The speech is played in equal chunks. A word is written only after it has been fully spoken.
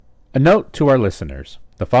A note to our listeners.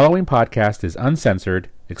 The following podcast is uncensored,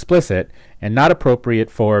 explicit, and not appropriate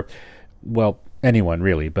for, well, anyone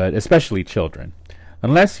really, but especially children.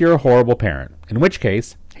 Unless you're a horrible parent, in which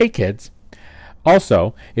case, hey kids.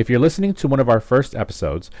 Also, if you're listening to one of our first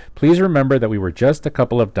episodes, please remember that we were just a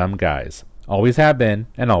couple of dumb guys. Always have been,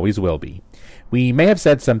 and always will be. We may have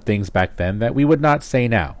said some things back then that we would not say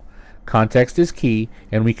now. Context is key,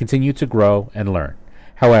 and we continue to grow and learn.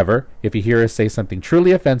 However, if you hear us say something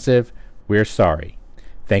truly offensive, we're sorry.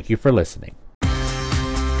 Thank you for listening.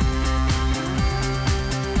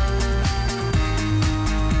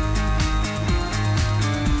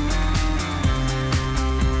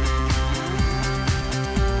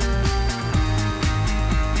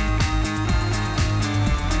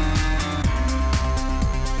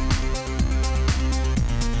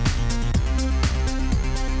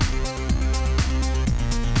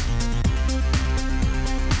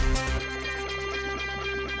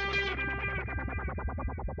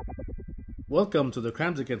 Welcome to the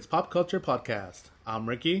Crimes Against Pop Culture podcast. I'm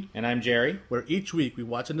Ricky. And I'm Jerry. Where each week we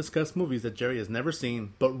watch and discuss movies that Jerry has never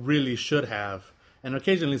seen, but really should have. And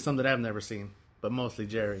occasionally some that I've never seen, but mostly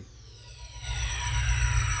Jerry.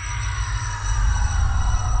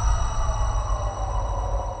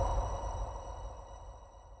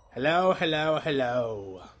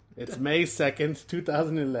 Hello. It's May 2nd,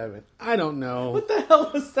 2011. I don't know. What the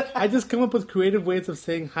hell was that? I just come up with creative ways of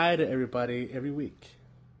saying hi to everybody every week.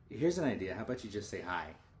 Here's an idea. How about you just say hi?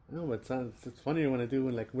 No, but it's funnier when I do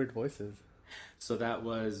in like weird voices. So that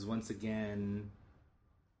was, once again,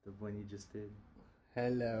 the one you just did.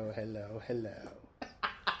 Hello.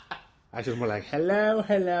 Actually, it's more like hello.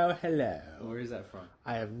 Where is that from?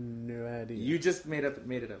 I have no idea. You just made it up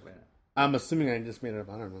right now. I'm assuming I just made it up.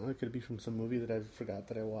 I don't know. It could be from some movie that I forgot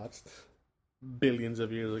that I watched billions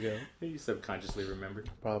of years ago. You subconsciously remembered.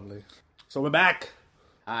 Probably. So we're back.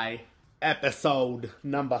 Hi. Episode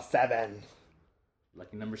number 7.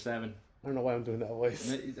 Lucky number 7. I don't know why I'm doing that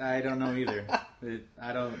voice. I don't know either.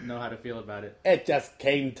 I don't know how to feel about it. It just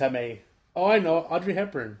came to me. Oh, I know. Audrey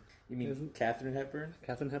Hepburn. You mean Katharine Hepburn?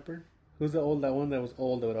 Katharine Hepburn? Who's that one that was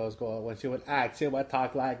old that would always go out when she would act? She would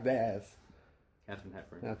talk like this. Katharine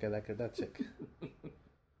Hepburn. Okay, that chick.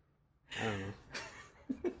 I don't know.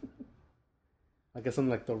 I guess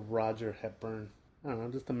I'm like the Roger Hepburn. I don't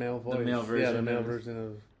know, just the male voice. The male version. Yeah, the male version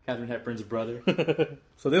of Katharine Hepburn's brother.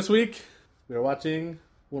 So this week, we are watching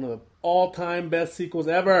one of the all-time best sequels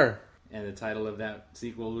ever. And the title of that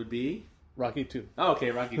sequel would be? Rocky 2. Oh, okay,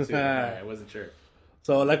 Rocky 2. Right, I wasn't sure.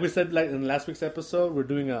 So like we said like in last week's episode, we're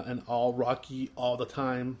doing an all Rocky all the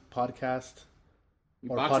time podcast.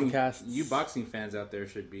 You boxing fans out there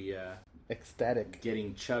should be ecstatic.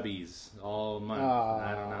 Getting chubbies all month.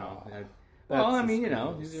 I don't know. Well, I mean, you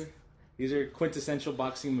know, these are quintessential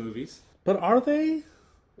boxing movies. But are they?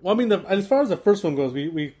 Well, I mean, as far as the first one goes,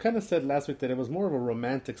 we kind of said last week that it was more of a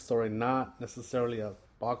romantic story, not necessarily a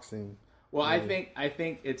boxing. Well, movie. I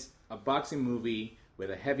think it's a boxing movie with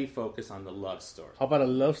a heavy focus on the love story. How about a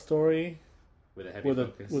love story with a heavy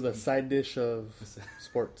focus with a side dish of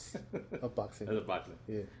sports of boxing? Of boxing.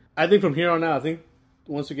 Yeah. I think from here on out, I think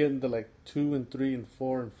once we get into like 2 and 3 and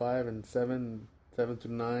 4 and 5 and 7 through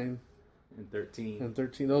 9 and 13,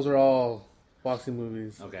 those are all boxing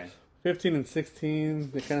movies. Okay. 15 and 16,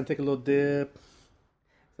 they kind of take a little dip.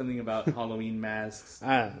 Something about Halloween masks.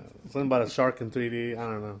 I don't know. Something about a shark in 3D. I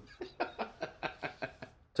don't know.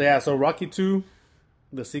 So Rocky 2,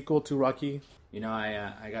 the sequel to Rocky. You know,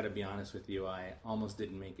 I got to be honest with you. I almost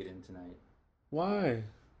didn't make it in tonight. Why?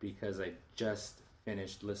 Because I just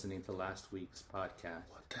finished listening to last week's podcast.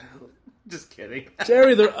 What the hell? Just kidding.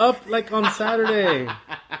 Jerry, they're up like on Saturday.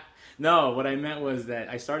 No, what I meant was that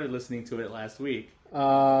I started listening to it last week. And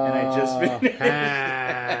I just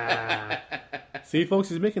finished. See, folks,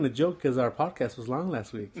 he's making a joke because our podcast was long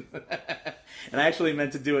last week. And I actually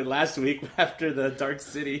meant to do it last week after the Dark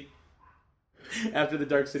City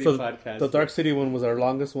podcast. The Dark City one was our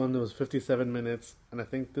longest one. It was 57 minutes. And I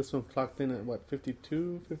think this one clocked in at,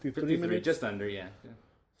 53 minutes? Just under, yeah.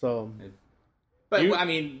 So... But, I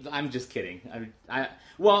mean, I'm just kidding.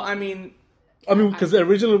 Because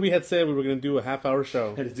originally we had said we were going to do a half-hour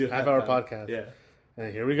show. Half-hour podcast. Yeah.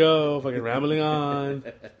 And here we go, fucking rambling on.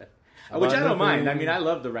 Which I don't mind. I mean, I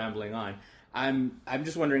love the rambling on. I'm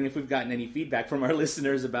just wondering if we've gotten any feedback from our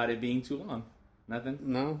listeners about it being too long. Nothing?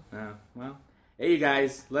 No. Well, hey, you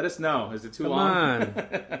guys, let us know. Is it too long? Come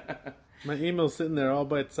on. My email's sitting there all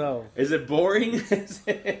by itself. Is it boring? Is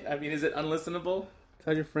it unlistenable?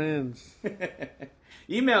 Tell your friends.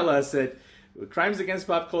 Email us at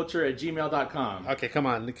crimesagainstpopculture@gmail.com. Okay, come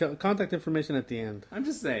on. Contact information at the end. I'm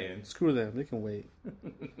just saying. Screw them. They can wait.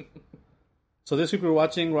 So this week we're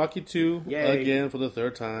watching Rocky 2 Yay. again for the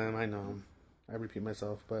third time. I know. I repeat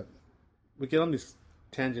myself, but we get on these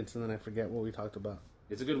tangents and then I forget what we talked about.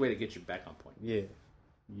 It's a good way to get you back on point. Yeah.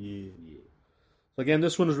 So again,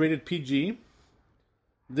 this one was rated PG.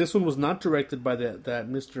 This one was not directed by that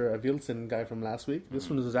Mr. Avilson guy from last week. This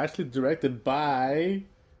one was actually directed by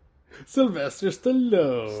Sylvester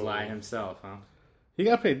Stallone. Sly himself, huh? He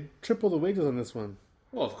got paid triple the wages on this one.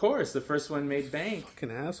 Well, of course, the first one made bank.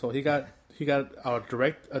 Fucking asshole. He got a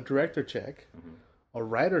director check, a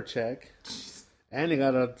writer check, and he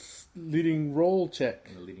got a leading role check.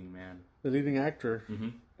 The leading man. The leading actor,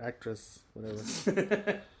 actress,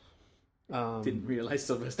 whatever. Didn't realize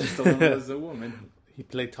Sylvester Stallone was a woman. He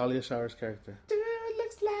played Talia Shires' character. Dude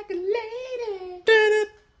looks like a lady.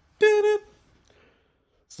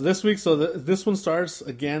 So this week, this one starts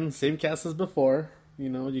again, same cast as before. You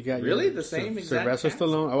know, you got Really? your The same exact Sylvester cast?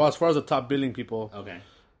 Stallone. Well, as far as the top billing people, Okay.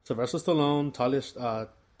 Sylvester Stallone,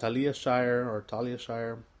 Talia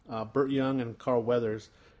Shire, Burt Young, and Carl Weathers,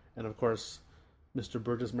 and of course, Mr.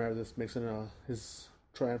 Burgess Meredith making his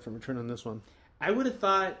triumphant return on this one. I would have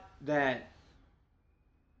thought that,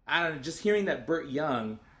 I don't know, just hearing that Burt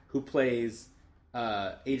Young, who plays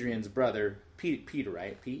Adrian's brother, Peter,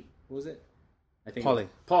 right? Pete? What was it? I think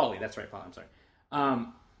Paulie, that's right, Paulie, I'm sorry.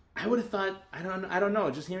 I would have thought, I don't know,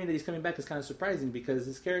 just hearing that he's coming back is kind of surprising because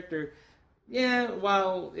his character,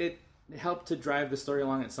 while it helped to drive the story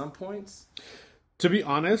along at some points, To be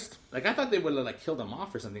honest, like I thought they would have like killed him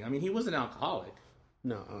off or something. I mean, he was an alcoholic.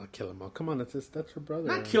 no, kill him off. Come on, that's her brother.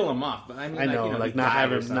 Not kill him off, but I mean, I know, he not died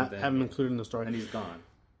have or him, not something, have him included in the story. and he's gone.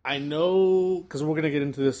 I know because we're gonna get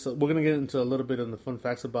into this. We're gonna get into a little bit of the fun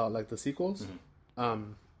facts about like the sequels,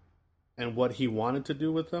 and what he wanted to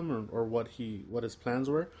do with them, or what his plans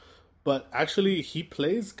were. But actually, he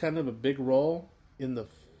plays kind of a big role in the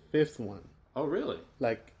fifth one. Oh, really?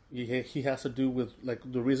 Like he has to do with like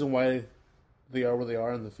the reason why they are where they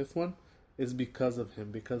are in the fifth one is because of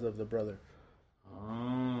him, because of the brother.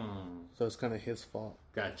 Oh, So it's kind of his fault.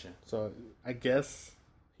 gotcha. So I guess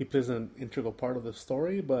he plays an integral part of the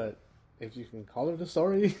story, but if you can call it a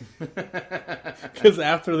story, because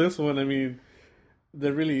after this one, I mean,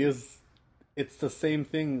 there really is. It's the same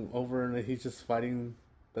thing over, and he's just fighting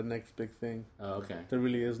the next big thing. Oh, okay. There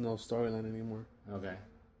really is no storyline anymore. Okay.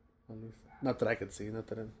 At least, not that I could see, not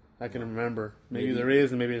that I can remember. Maybe Maybe- there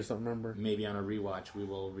is, and maybe I just don't remember. Maybe on a rewatch we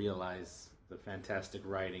will realize the fantastic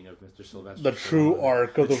writing of Mr. Sylvester. The true Stallone.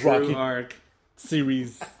 arc of the True Rocky arc,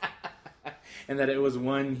 series. and that it was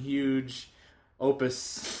one huge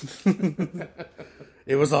opus.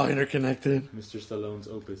 It was all interconnected. Mr. Stallone's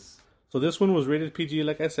opus. So this one was rated PG,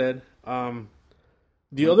 like I said.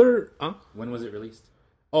 The other, When was it released?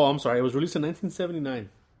 oh, I'm sorry, it was released in 1979.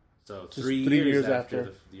 So Just 3 3 years, years after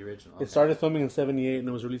after. the original. It started filming in 78 and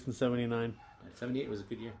it was released in 79. 78 was a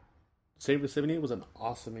good year. 78 was an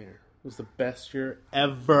awesome year. It was the best year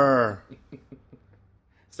ever.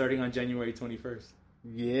 Starting on January 21st.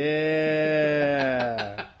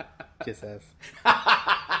 Yeah. Kiss ass.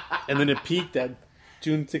 And then it peaked at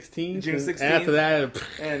June 16th. June 16th. And after that,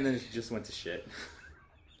 And then it just went to shit.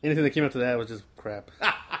 anything that came after that was just crap.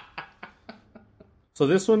 So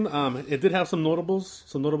this one, it did have some notable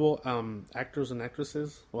actors and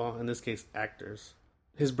actresses. Well, in this case, actors.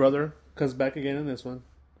 His brother comes back again in this one,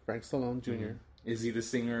 Frank Stallone Jr. Is he the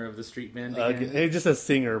singer of the street band again? It just says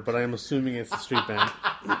singer, but I'm assuming it's a street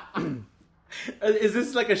band. Is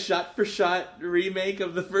this like a shot-for-shot remake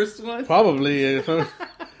of the first one? Probably. I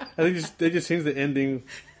think they just changed the ending.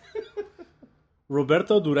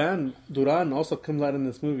 Roberto Duran also comes out in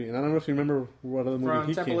this movie, and I don't know if you remember what other movie From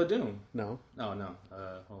he Temple came. of Doom. No, Oh, no.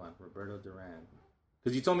 Hold on. Roberto Duran.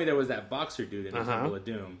 Because you told me there was that boxer dude in the Temple of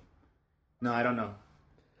Doom. No, I don't know.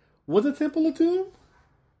 was it Temple of Doom?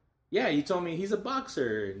 Yeah, you told me he's a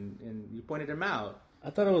boxer, and you pointed him out. I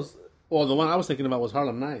thought it was. Well, the one I was thinking about was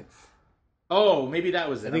Harlem Nights. Oh, maybe that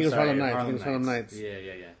was it. I think I'm it was sorry, Harlem Nights. I think it was Harlem Nights.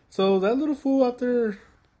 Yeah. So that little fool out there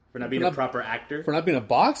For not being a proper actor. for not being a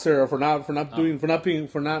boxer or for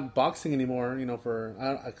not boxing anymore, you know,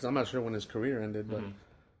 because I'm not sure when his career ended, but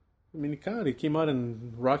I mean, he came out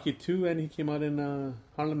in Rocky 2 and he came out in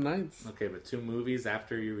Harlem Nights. Okay, but 2 movies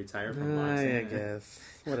after you retire from boxing. I guess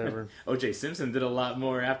whatever. O.J. Simpson did a lot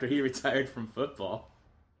more after he retired from football.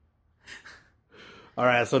 All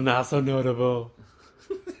right, so not so notable.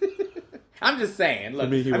 I'm just saying. Look,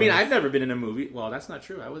 me, he I mean, was. I've never been in a movie. Well, that's not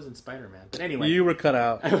true. I was in Spider-Man. But anyway, You were cut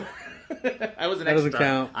out. I was an extra. That doesn't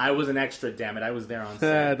count. I was an extra. Damn it! I was there on set.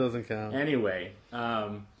 That doesn't count. Anyway,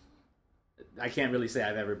 I can't really say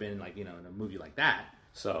I've ever been like in a movie like that.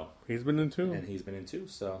 So, He's been in 2. and he's been in 2,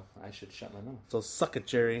 so I should shut my mouth. So suck it,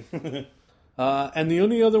 Jerry. And the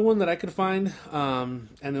only other one that I could find, and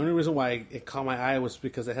the only reason why it caught my eye was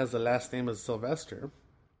because it has the last name of Sylvester.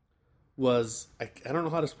 I don't know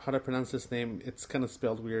how to pronounce this name. It's kind of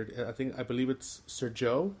spelled weird. I believe it's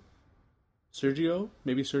Sergio,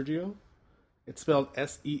 maybe Sergio. It's spelled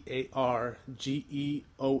Seargeoh.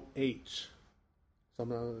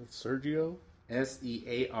 Something Sergio.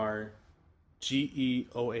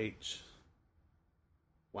 Seargeoh.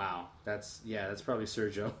 Wow, that's probably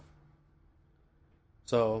Sergio.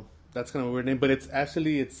 So that's kind of a weird name, but it's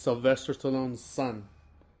Sylvester Stallone's son.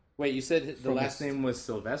 Wait, you said the last name was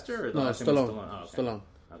Sylvester, or the last name was Stallone? Oh, okay. Stallone.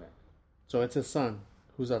 Okay. So it's his son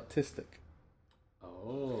who's autistic.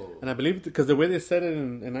 Oh. And I believe because the way they said it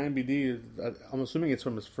in IMDb, I'm assuming it's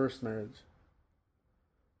from his first marriage.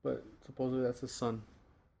 But supposedly that's his son.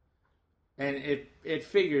 And it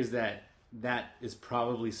figures that is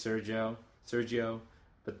probably Sergio.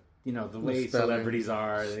 But the way celebrities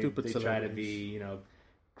are, they try to be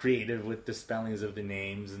creative with the spellings of the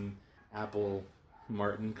names, and Apple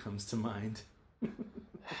Martin comes to mind.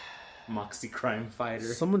 Moxie crime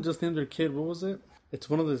fighter. Someone just named their kid. What was it? It's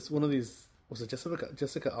one of these. Was it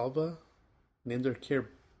Jessica Alba? Named their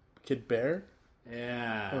kid Bear.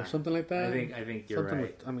 Yeah, or something like that. I think you're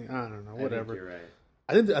right. I don't know. Whatever. I think you're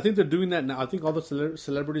right. I think they're doing that now. I think all the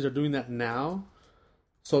celebrities are doing that now,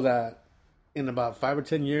 so that in about 5 or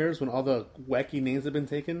 10 years, when all the wacky names have been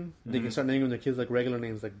taken, they can start naming their kids like regular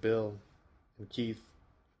names, like Bill and Keith.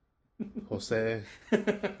 Jose.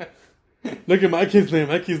 Look at my kid's name.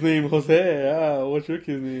 My kid's name Jose. What's your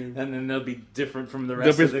kid's name? And then they'll be different from the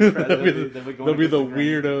rest of the crowd. They'll be the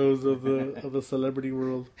weirdos of the celebrity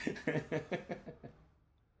world.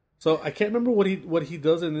 So I can't remember what he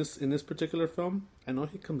does in this particular film. I know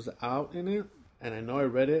he comes out in it, and I know I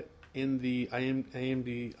read it in the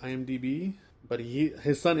IMDb. But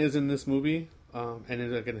his son is in this movie,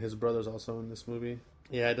 and again his brother's also in this movie.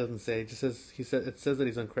 Yeah, it doesn't say. It just says it says that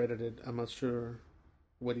he's uncredited. I'm not sure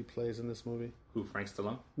what he plays in this movie. Who, Frank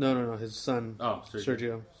Stallone? No, his son. Oh,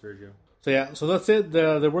 Sergio. So yeah, so that's it.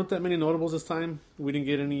 There weren't that many notables this time. We didn't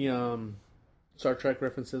get any Star Trek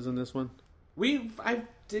references in this one. I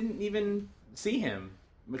didn't even see him.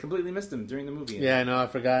 We completely missed him during the movie. Yeah, I know. I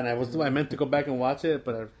forgot. I meant to go back and watch it,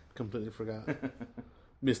 but I completely forgot.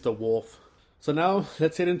 Mr. Wolf. So now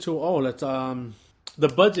let's head into the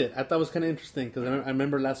budget. I thought was kind of interesting because I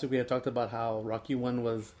remember last week we had talked about how Rocky 1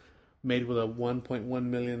 was made with a $1.1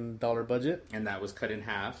 million budget, and that was cut in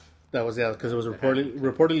half. That was because it was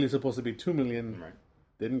reportedly supposed to be $2 million. Right.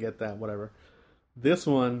 Didn't get that. Whatever. This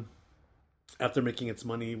one, after making its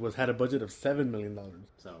money, had a budget of $7 million.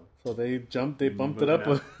 So they bumped it up.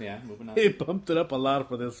 Moving up. They bumped it up a lot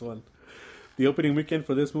for this one. The opening weekend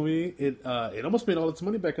for this movie, it almost made all its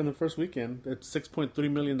money back on the first weekend. It's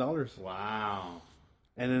 $6.3 million. Wow.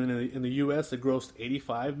 And then in the U.S., it grossed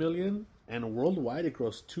 $85 million, and worldwide it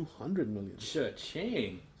grossed $200 million.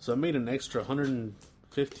 Cha-ching. So it made an extra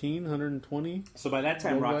 115, 120. So by that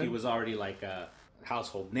time, worldwide. Rocky was already like a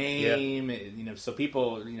household name. Yeah. So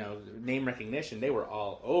people, name recognition, they were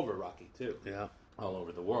all over Rocky too. Yeah, all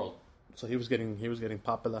over the world. So he was getting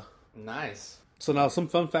popular. Nice. So now some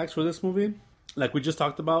fun facts for this movie. Like we just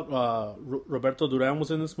talked about, Roberto Duran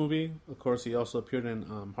was in this movie. Of course, he also appeared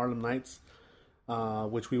in Harlem Nights,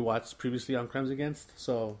 which we watched previously on Crimes Against.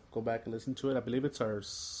 So go back and listen to it. I believe it's our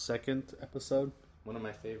second episode. One of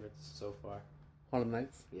my favorites so far. Harlem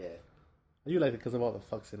Nights? Yeah. You like it because of all the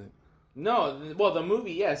fucks in it. No, well, the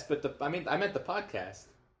movie, yes, but I meant the podcast.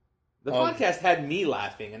 The podcast had me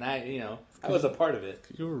laughing, and I was a part of it.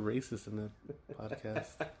 You were racist in that podcast.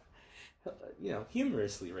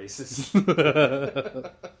 Humorously racist.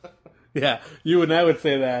 Yeah, you and I would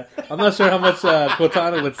say that. I'm not sure how much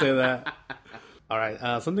Quotana would say that. All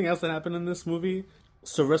right, something else that happened in this movie.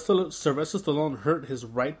 Sylvester Stallone hurt his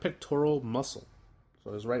right pectoral muscle,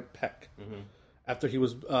 so his right pec, after he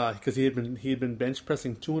was because he had been bench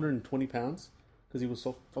pressing 220 pounds because he was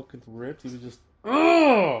so fucking ripped. He was just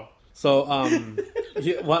So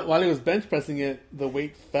while he was bench pressing it, the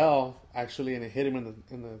weight fell actually, and it hit him in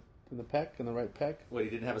the pec, in the right pec. What, he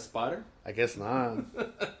didn't have a spotter? I guess not.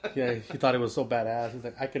 Yeah, he thought it was so badass. He's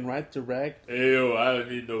like, I can ride direct. Hey, yo, I don't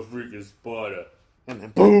need no freaking spotter. And then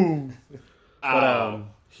boom. But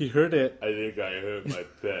he hurt it. I think I hurt my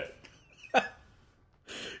pec.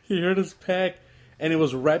 He hurt his pec, and it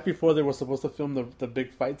was right before they were supposed to film the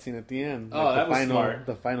big fight scene at the end. Oh, that was smart.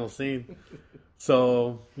 The final scene.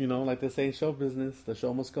 So, like they say in show business, the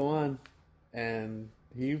show must go on. And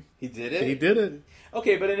he did it? He did it.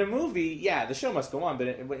 Okay, but in a movie, yeah, the show must go on. But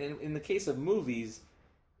in the case of movies,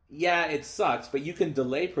 Yeah, it sucks, but you can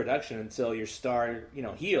delay production until your star,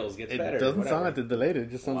 heals, gets better. It doesn't sound like they delayed it.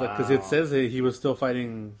 It just sounds like because it says he was still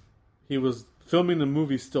fighting. He was filming the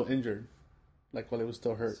movie still injured, like while he was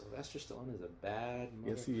still hurt. Sylvester Stallone is a bad motherfucker.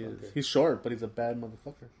 Yes, he is. He's short, but he's a bad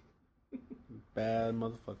motherfucker. Bad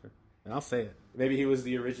motherfucker. And I'll say it. Maybe he was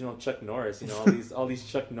the original Chuck Norris. All these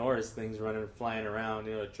Chuck Norris things flying around.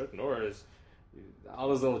 Chuck Norris. All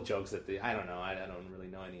those little jokes that I don't know. I don't really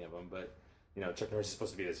know any of them, but. Chuck Norris is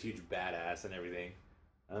supposed to be this huge badass and everything.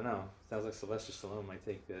 I don't know. Sounds like Sylvester Stallone might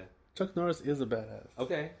take the... Chuck Norris is a badass.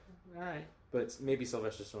 Okay. All right. But maybe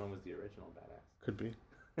Sylvester Stallone was the original badass. Could be.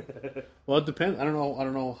 Well, it depends. I don't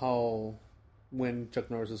know when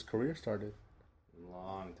Chuck Norris's career started.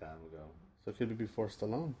 Long time ago. So it could be before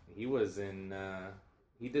Stallone. He was in...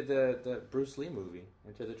 he did the Bruce Lee movie.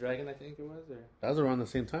 Enter the Dragon, I think it was? Or... That was around the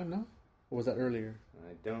same time, no? Or was that earlier?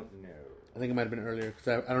 I don't know. I think it might have been earlier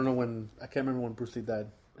because I don't know when. I can't remember when Bruce Lee died.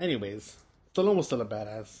 Anyways, Stallone was still a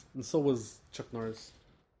badass, and so was Chuck Norris.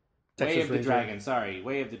 Way of the Dragon. Sorry,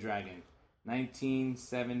 Way of the Dragon,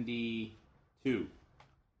 1972.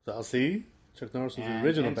 So I'll see. Chuck Norris was the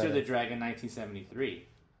original Enter badass. the Dragon, 1973.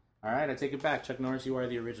 All right, I take it back. Chuck Norris, you are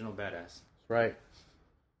the original badass. That's right.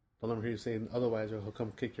 Don't let me hear you saying otherwise, or he'll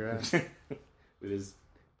come kick your ass with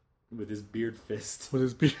his beard fist. With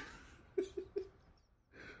his beard.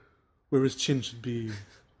 Where his chin should be,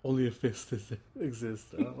 only a fist exists.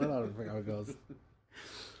 Well, I don't know how it goes.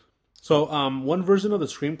 So, one version of the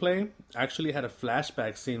screenplay actually had a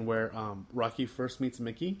flashback scene where Rocky first meets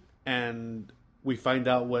Mickey, and we find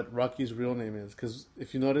out what Rocky's real name is. Because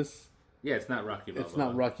if you notice... Yeah, it's not Rocky Balboa. It's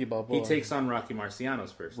not Rocky Balboa. He takes on Rocky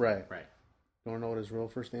Marciano's first name. Right. Right. You want to know what his real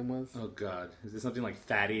first name was? Oh, God. Is this something like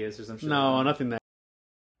Thaddeus or some shit? No, nothing that...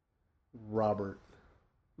 Robert.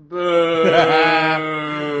 Boo!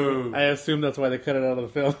 I assume that's why they cut it out of the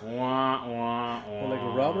film. Wah, wah, wah. Like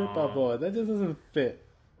Robert Balboa. That just doesn't fit.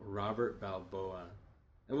 Robert Balboa.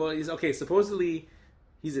 Well, he's okay. Supposedly,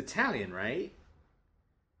 he's Italian, right?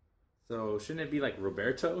 So shouldn't it be like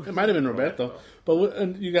Roberto? It might have been Roberto. But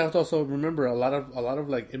and you have to also remember a lot of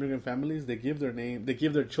like immigrant families. They give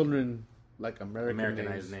their children like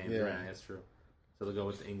Americanized names. Yeah. Right, that's true. So they'll go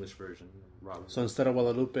with the English version. Robert. So instead of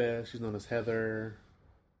Guadalupe, she's known as Heather.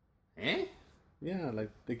 Eh? Yeah, like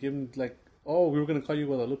they give him like, oh, we were gonna call you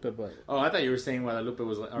Guadalupe, but oh, I thought you were saying Guadalupe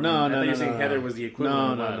was like. I thought you were saying Heather was the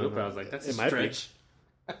equivalent of Guadalupe. No. I was like, that's a stretch.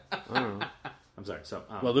 I don't know. I'm sorry. So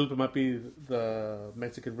Guadalupe might be the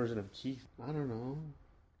Mexican version of Keith. I don't know.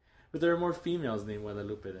 But there are more females named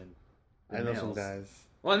Guadalupe than I know males. some guys.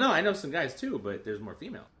 Well, no, I know some guys too, but there's more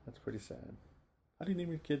female. That's pretty sad. How do you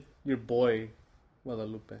name your boy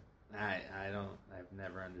Guadalupe? I've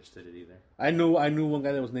never understood it either. I knew one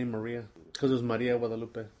guy that was named Maria because it was Maria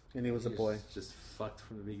Guadalupe, and he was a boy. Just fucked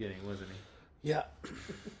from the beginning, wasn't he? Yeah.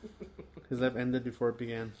 His life ended before it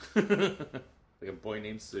began. Like a boy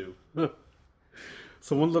named Sue.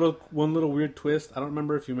 So one little weird twist. I don't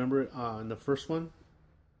remember if you remember in the first one.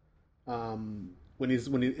 When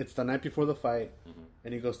it's the night before the fight,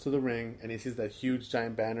 and he goes to the ring and he sees that huge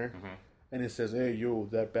giant banner, and he says, "Hey, yo,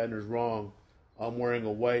 that banner's wrong. I'm wearing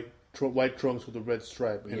a white trunks with a red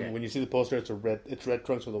stripe." And when you see the poster, it's red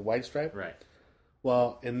trunks with a white stripe. Right.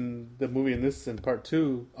 Well, in the movie, in part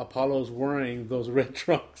 2, Apollo's wearing those red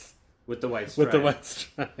trunks with the white stripe.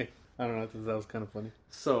 I don't know. That was kind of funny.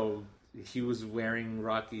 So he was wearing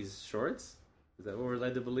Rocky's shorts? Is that what we're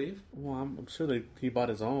led to believe? Well, I'm sure he bought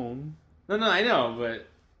his own. No, I know, but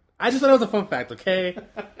I just thought it was a fun fact. Okay.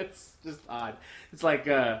 It's just odd. It's like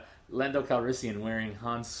Lando Calrissian wearing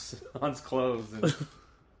Han's clothes and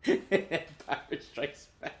Empire Strikes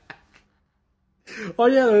Back. Oh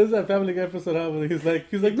yeah, there's that Family Guy episode. How he's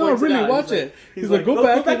like, no, really, watch it. He's like, go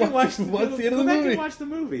back and watch the end of the movie. Go back and watch the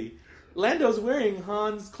movie. Lando's wearing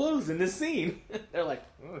Han's clothes in this scene. They're like,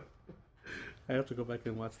 I have to go back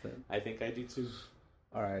and watch that. I think I do too.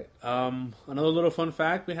 All right. Another little fun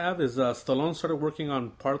fact we have is Stallone started working on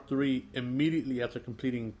Part 3 immediately after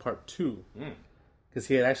completing Part 2. Because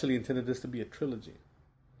he had actually intended this to be a trilogy.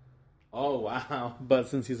 Oh, wow. But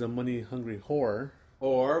since he's a money-hungry whore...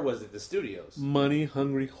 Or was it the studios?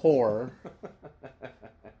 Money-hungry whore.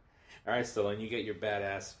 All right, Stallone, you get your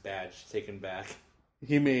badass badge taken back.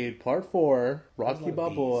 He made Part 4, Rocky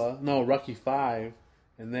Balboa... No, Rocky 5,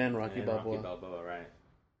 and then Rocky Balboa. Rocky Balboa, right.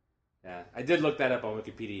 Yeah, I did look that up on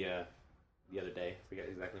Wikipedia the other day. I forget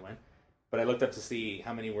exactly when. But I looked up to see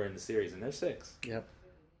how many were in the series, and there's 6. Yep.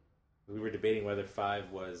 We were debating whether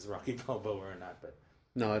 5 was Rocky Balboa or not, but...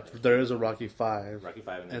 No, there is a Rocky 5. Rocky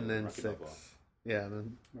 5 and then Rocky 6. Balboa. Yeah, and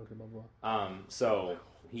then Rocky Balboa. So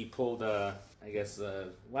he pulled, like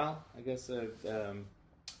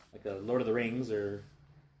a Lord of the Rings or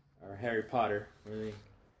or Harry Potter. Really,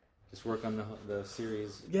 just work on the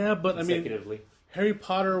series. Yeah, but consecutively. I mean, Harry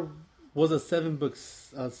Potter was a 7-book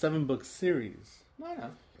series. I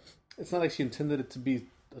know. It's not like she intended it to be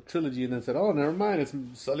a trilogy and then said, "Oh, never mind, it's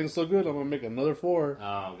selling so good, I'm gonna make another 4."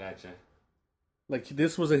 Oh, gotcha. Like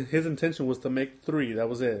this was his intention was to make 3. That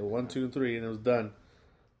was it, 1, 2, and 3, and it was done.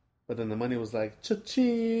 But then the money was like,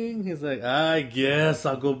 cha-ching. He's like, I guess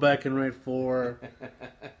I'll go back and write 4.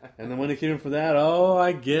 And the money came in for that. Oh,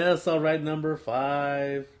 I guess I'll write number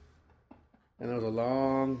 5. And there was a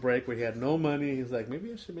long break where he had no money. He's like,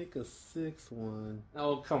 maybe I should make a 6th one.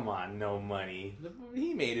 Oh, come on, no money.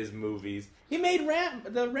 He made his movies. He made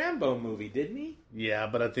the Rambo movie, didn't he? Yeah,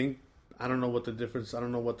 but I don't know what the difference. I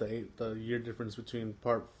don't know what the year difference between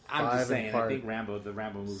part 5 I'm just saying, and part. I think the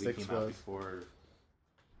Rambo movie came out before.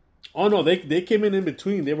 Oh no, they came in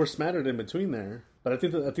between. They were smattered in between there. But I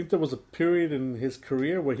think there was a period in his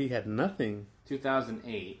career where he had nothing.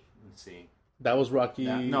 2008. Let's see. That was Rocky.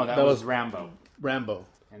 That was Rambo. Rambo.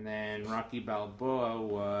 And then Rocky Balboa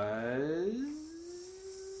was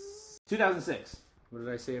 2006. What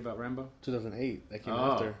did I say about Rambo? 2008. That came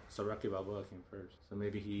after. So Rocky Balboa came first. So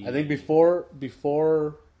maybe he. I think before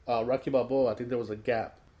Rocky Balboa, I think there was a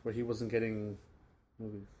gap where he wasn't getting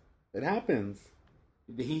movies. It happens.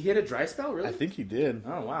 Did he hit a dry spell? Really? I think he did.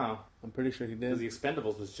 Oh wow! I'm pretty sure he did. Because The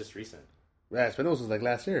Expendables was just recent. Yeah, Expendables was like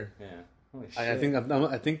last year. Yeah. Holy shit. I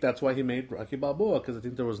think that's why he made Rocky Balboa, because I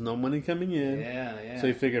think there was no money coming in. Yeah. So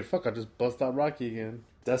he figured, fuck, I'll just bust out Rocky again.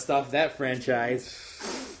 Dust off that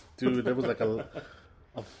franchise. Dude, there was like a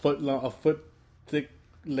foot thick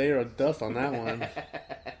layer of dust on that one.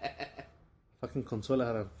 Fucking Consuela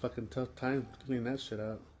had a fucking tough time cleaning that shit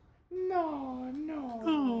out. No.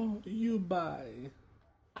 Oh, you buy.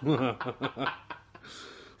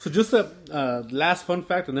 So just a last fun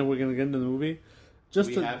fact, and then we're gonna get into the movie. Do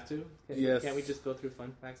we have to? Yes. Can't we just go through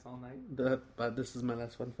fun facts all night? But this is my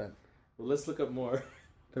last fun fact. Well, let's look up more.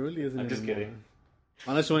 There really isn't. I'm just anymore. kidding.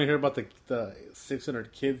 Unless you want to hear about the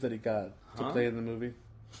 600 kids that he got to play in the movie.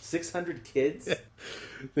 600 kids? Yeah.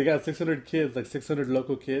 They got 600 kids, like 600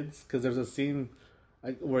 local kids, because there's a scene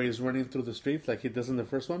where he's running through the streets like he does in the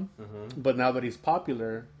first one. Mm-hmm. But now that he's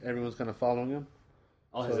popular, everyone's kind of following him.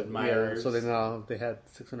 All his admirers. Yeah, so they had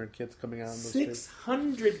 600 kids coming out on the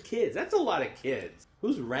 600 kids? That's a lot of kids.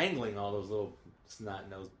 Who's wrangling all those little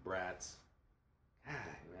snot-nosed brats? God,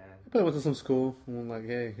 man. I probably went to some school and I'm like,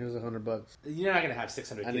 hey, here's $100. You're not going to have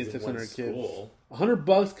 600 kids I need 600 in one school.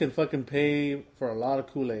 $100 can fucking pay for a lot of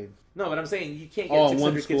Kool-Aid. No, but I'm saying you can't get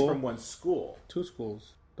 600 kids from one school. 2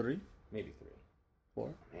 schools. 3? Maybe 3.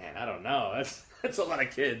 4? Man, I don't know. That's a lot of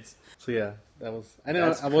kids. So yeah, that was. I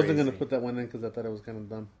wasn't gonna put that one in because I thought it was kind of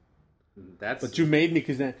dumb. But you made me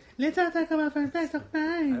because then let's talk about Fantastic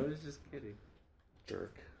Nine. I was just kidding,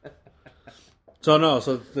 jerk.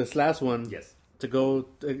 So this last one, yes.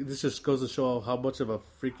 This just goes to show how much of a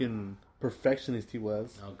freaking perfectionist he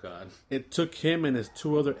was. Oh God! It took him and his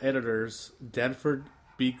 2 other editors, Danford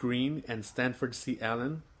B. Green and Stanford C.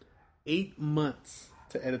 Allen, 8 months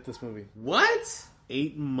to edit this movie. What?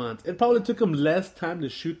 8 months. It probably took him less time to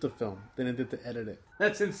shoot the film than it did to edit it.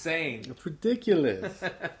 That's insane. It's ridiculous.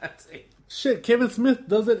 Shit, Kevin Smith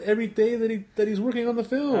does it every day that he's working on the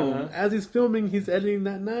film. Uh-huh. As he's filming, he's editing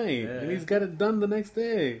that night, and he's got it done the next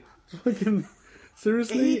day. Fucking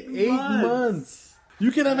seriously, 8 months.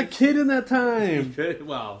 You can have a kid in that time.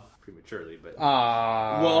 Well, prematurely, but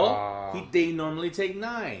they normally take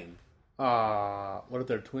 9. What if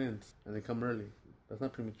they're twins and they come early? That's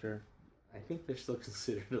not premature. I think they're still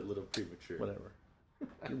considered a little premature. Whatever.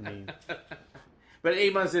 You mean. But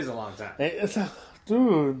 8 months is a long time.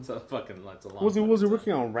 Dude. It's a long time. Was he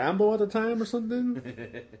working on Rambo at the time or something?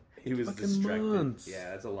 He was distracted. Months.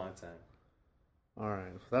 Yeah, that's a long time.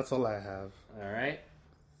 Alright, that's all I have. Alright.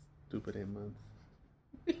 Stupid 8 months.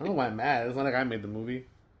 I don't know why I'm mad. It's not like I made the movie.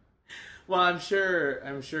 Well, I'm sure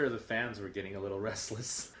the fans were getting a little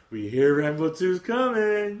restless. We hear Rambo 2's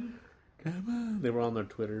coming. Come on. They were on their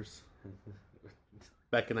Twitters.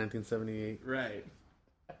 Back in 1978. Right.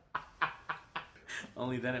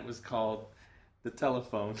 Only then it was called the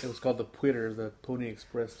telephone. It was called the Twitter, the Pony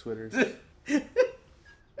Express Twitters.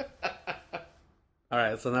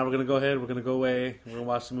 Alright, so now we're going to go ahead. We're going to go away. We're going to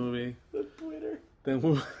watch the movie. The Twitter. Then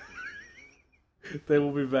we'll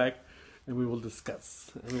be back and we will discuss.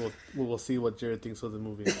 And we will see what Jared thinks of the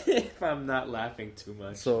movie. If I'm not laughing too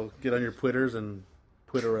much. So get on your Twitters and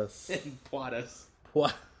Twitter us. And plot us.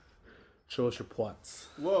 Show us your plots.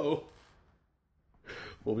 Whoa.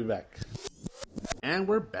 We'll be back. And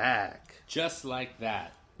we're back. Just like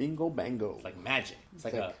that. Bingo bango. It's like magic. It's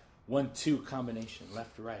like a 1-2 combination,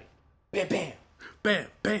 left to right. Bam, bam. Bam,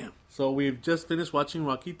 bam. So we've just finished watching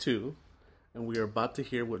Rocky 2, and we are about to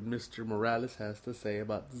hear what Mr. Morales has to say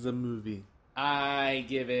about the movie. I'll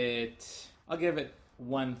give it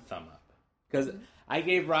 1 thumb up. Because I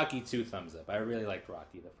gave Rocky 2 thumbs up. I really liked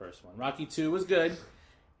Rocky, the first one. Rocky 2 was good.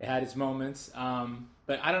 It had its moments.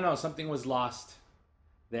 But I don't know, something was lost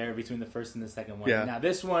there between the first and the second one. Yeah. Now,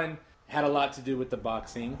 this one had a lot to do with the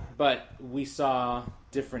boxing, but we saw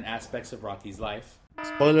different aspects of Rocky's life.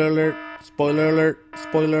 Spoiler alert, spoiler alert,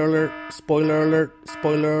 spoiler alert, spoiler alert,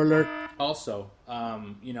 spoiler alert. Also,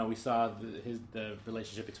 we saw the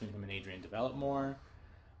relationship between him and Adrian develop more.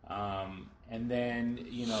 And then,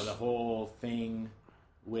 the whole thing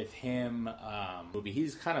with him,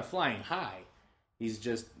 he's kind of flying high. He's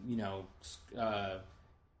just,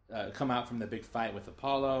 come out from the big fight with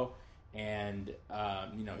Apollo, and,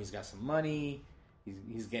 he's got some money.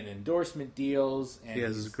 He's getting endorsement deals. And he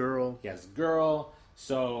has his girl. He has a girl.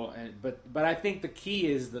 So, but I think the key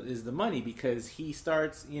is the money, because he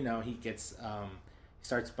starts, he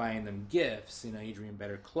starts buying them gifts. Adrian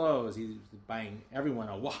better clothes. He's buying everyone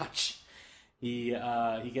a watch. He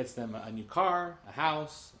gets them a new car, a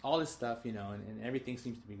house, all this stuff, and everything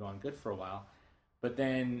seems to be going good for a while. But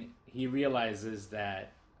then he realizes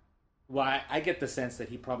that, I get the sense that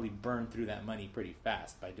he probably burned through that money pretty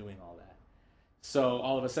fast by doing all that. So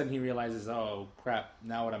all of a sudden he realizes, oh crap,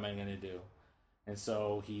 now what am I going to do? And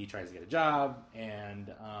so he tries to get a job, and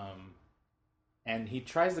he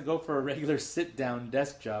tries to go for a regular sit-down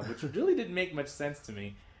desk job, which really didn't make much sense to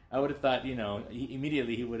me. I would have thought,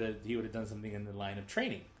 immediately he would have done something in the line of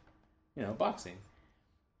training, boxing,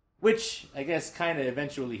 which I guess kind of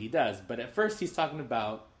eventually he does. But at first he's talking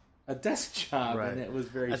about a desk job, right. And it was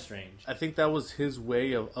very strange. I think that was his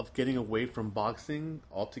way of getting away from boxing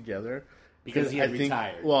altogether, because he had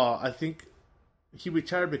retired. Well, I think he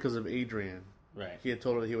retired because of Adrian. Right. He had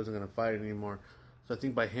told her that he wasn't going to fight anymore. So I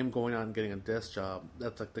think by him going out and getting a desk job,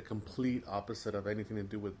 that's like the complete opposite of anything to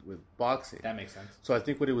do with boxing. That makes sense. So I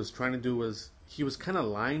think what he was trying to do was, he was kind of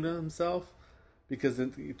lying to himself, because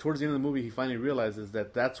towards the end of the movie, he finally realizes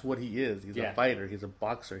that that's what he is. He's a fighter. He's a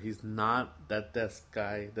boxer. He's not that desk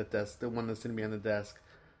guy, the one that's sitting behind the desk,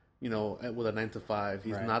 with a 9 to 5.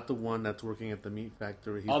 He's not the one that's working at the meat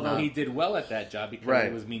factory. Although he did well at that job because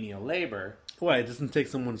it was menial labor. Well, it doesn't take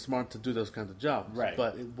someone smart to do those kinds of jobs. Right.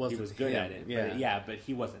 But it wasn't. He was good him. at it. But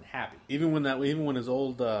he wasn't happy. Even when his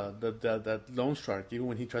old that loan shark, even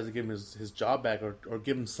when he tries to give him his job back or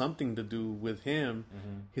give him something to do with him,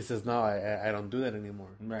 he says, "No, I don't do that anymore."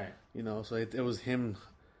 Right. So it was him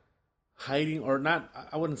hiding, or not.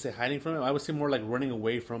 I wouldn't say hiding from it. I would say more like running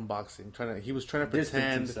away from boxing. He was trying to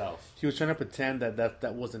pretend himself. He was trying to pretend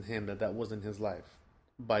that wasn't him. That wasn't his life.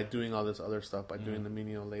 By doing all this other stuff, by doing the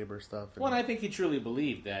menial labor stuff. And I think he truly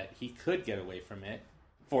believed that he could get away from it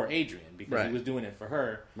for Adrian, because he was doing it for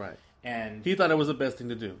her. Right. And he thought it was the best thing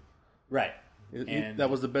to do. Right.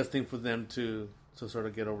 That was the best thing for them to sort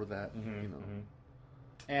of get over that.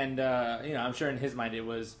 And I'm sure in his mind it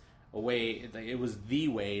was a way. It was the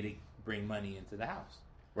way to bring money into the house.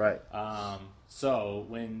 Right. So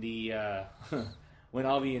when when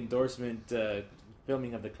all the endorsement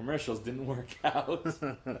filming of the commercials didn't work out,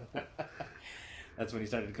 that's when he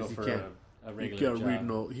started to go for a regular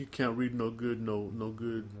job. He can't read no good.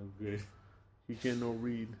 He can't no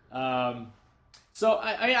read. So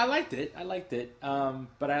I liked it.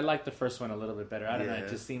 But I liked the first one a little bit better. I don't know.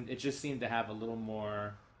 It just seemed to have a little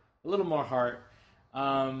more heart.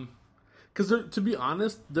 Because to be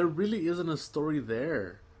honest, there really isn't a story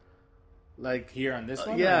there. Like here on this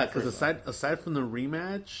one, because aside from the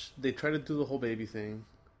rematch, they try to do the whole baby thing.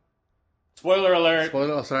 Spoiler alert!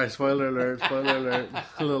 Spoiler alert! Spoiler alert!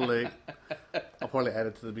 A little late. I'll probably add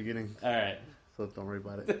it to the beginning. All right, so don't worry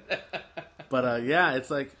about it. But it's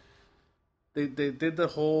like they did the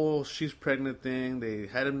whole she's pregnant thing. They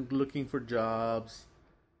had him looking for jobs,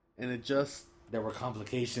 and there were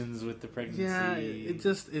complications with the pregnancy. Yeah,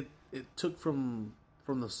 it took from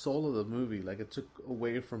the soul of the movie. Like it took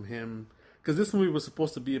away from him. Because this movie was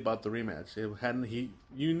supposed to be about the rematch.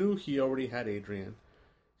 You knew he already had Adrian,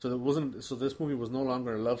 so this movie was no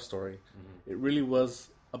longer a love story. It really was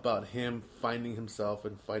about him finding himself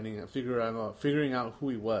and figuring out who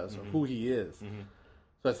he was or who he is.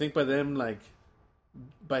 So I think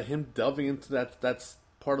by him delving into that's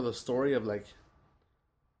part of the story of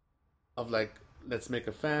let's make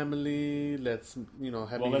a family. Let's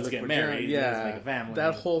let's get married. Yeah, let's make a family.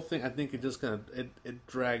 That whole thing, I think it just it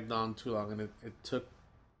dragged on too long, and it took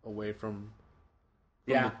away from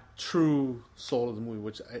the true soul of the movie,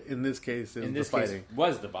 which in this case is the fighting.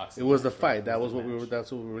 Was the boxing? It was the fight. That's what we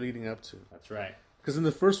were leading up to. That's right. Because in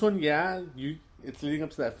the first one, it's leading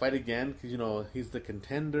up to that fight again because he's the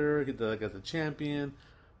contender, he's the champion.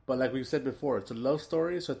 But like we said before, it's a love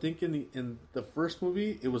story. So I think in the first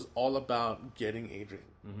movie, it was all about getting Adrian.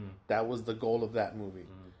 Mm-hmm. That was the goal of that movie.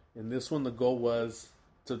 Mm-hmm. In this one, the goal was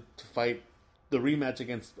to fight the rematch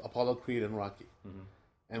against Apollo Creed and Rocky. Mm-hmm.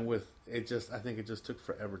 And I think it just took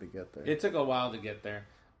forever to get there. It took a while to get there.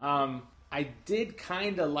 I did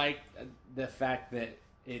kind of like the fact that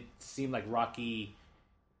it seemed like Rocky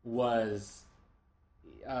was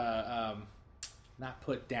not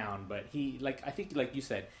put down, but I think like you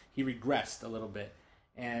said, he regressed a little bit,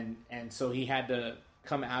 and so he had to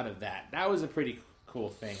come out of that. That was a pretty cool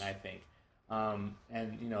thing, I think. And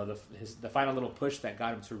the final little push that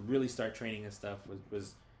got him to really start training and stuff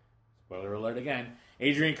was spoiler alert again,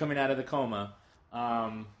 Adrian coming out of the coma.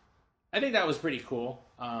 I think that was pretty cool.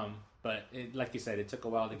 But like you said, it took a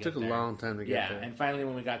while to get there. It took a long time to get there. Yeah, and finally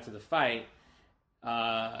when we got to the fight,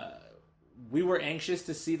 we were anxious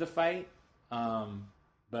to see the fight.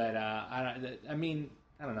 But I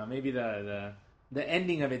don't know. Maybe the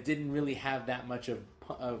ending of it didn't really have that much of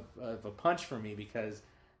a punch for me because,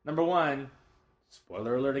 number one,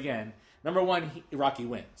 spoiler alert again, Rocky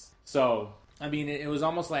wins. So, I mean, it was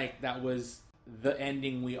almost like that was the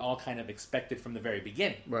ending we all kind of expected from the very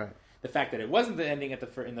beginning. Right. The fact that it wasn't the ending in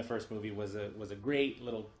the first movie was a great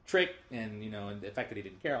little trick, and and the fact that he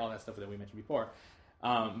didn't care, all that stuff that we mentioned before.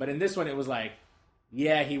 But in this one, it was like,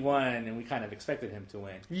 yeah, he won, and we kind of expected him to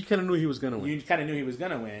win. You kind of knew he was going to win. You kind of knew he was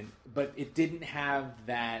going to win, but it didn't have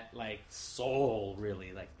that soul,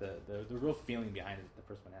 really, the real feeling behind it that the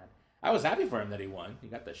first one had. I was happy for him that he won. He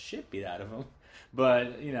got the shit beat out of him, but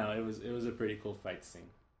it was a pretty cool fight scene.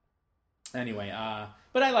 Anyway,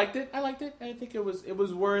 but I liked it. I think it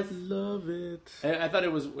was worth. Love it. I thought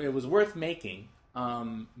it was worth making.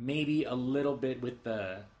 Maybe a little bit of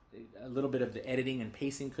the editing and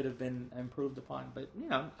pacing could have been improved upon, but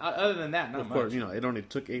other than that, not much. Of course, it only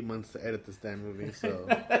took 8 months to edit this damn movie, so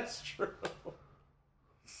that's true.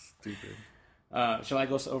 Stupid. Shall I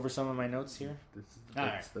go over some of my notes here? Let's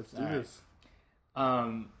do this.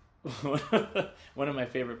 One of my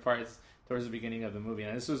favorite parts towards the beginning of the movie,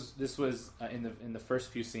 and this was in the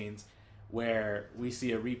first few scenes where we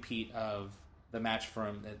see a repeat of the match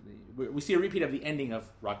we see a repeat of the ending of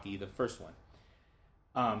Rocky, the first one.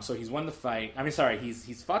 So he's won the fight.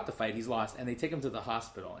 He's fought the fight. He's lost, and they take him to the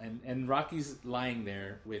hospital. And Rocky's lying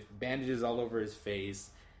there with bandages all over his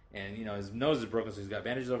face, and his nose is broken, so he's got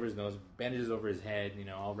bandages over his nose, bandages over his head,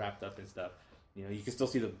 all wrapped up and stuff. You can still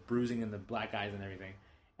see the bruising and the black eyes and everything.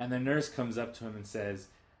 And the nurse comes up to him and says,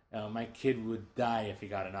 "My kid would die if he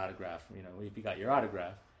got an autograph. If he got your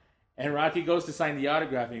autograph." And Rocky goes to sign the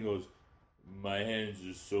autograph, and he goes, "My hands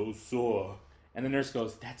are so sore." And the nurse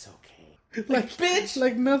goes, "That's okay."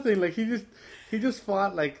 Bitch, nothing. He just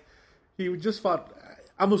fought.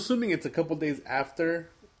 I'm assuming it's a couple days after,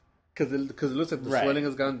 because it looks like the swelling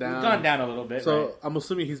has gone down. It's gone down a little bit. So right. I'm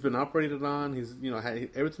assuming he's been operated on. He's had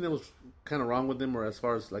everything that was kind of wrong with him, or as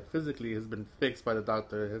far as physically, has been fixed by the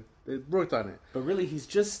doctor. It worked on it. But really, he's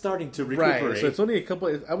just starting to recuperate. Right. So it's only a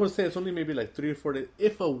couple. I would say it's only maybe 3 or 4 days,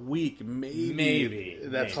 if a week, maybe. Maybe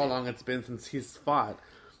that's how long it's been since he's fought.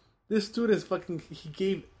 This dude is fucking. He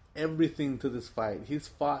gave everything to this fight. He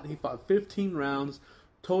fought 15 rounds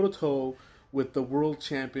toe to toe with the world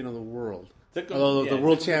champion of the world. The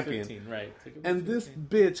world champion. 15, right. And this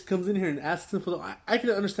bitch comes in here and asks him for I can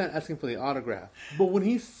understand asking for the autograph. But when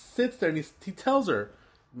he sits there and he tells her,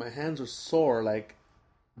 "My hands are sore,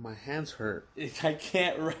 my hands hurt. I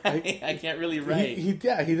can't write. I can't really write." He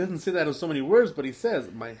doesn't say that in so many words, but he says,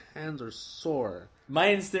 "My hands are sore."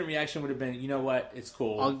 My instant reaction would have been, "You know what? It's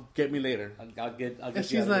cool. I'll get me later. I'll get and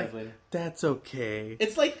she's like, later." That's okay.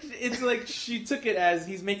 It's like she took it as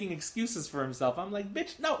he's making excuses for himself. I'm like,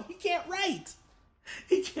 bitch, no, he can't write.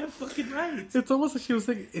 He can't fucking write. It's almost like she was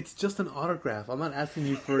thinking, it's just an autograph. I'm not asking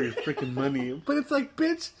you for your freaking money. But it's like,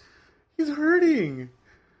 bitch, he's hurting.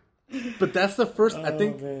 But that's the first, I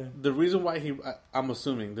think, man. The reason why I'm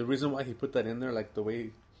assuming, the reason why he put that in there, the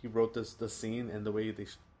way he wrote the scene and the way they,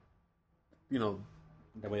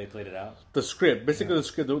 the way they played it out? The script. Basically, the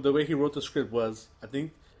script, the way he wrote the script was, I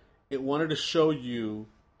think, it wanted to show you,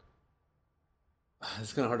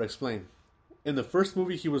 it's kind of hard to explain. In the first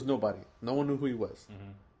movie, he was nobody. No one knew who he was.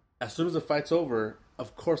 Mm-hmm. As soon as the fight's over,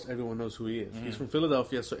 of course everyone knows who he is. Mm-hmm. He's from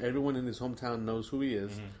Philadelphia, so everyone in his hometown knows who he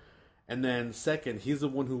is. Mm-hmm. And then second, he's the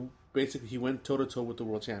one who basically he went toe-to-toe with the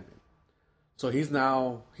world champion. So he's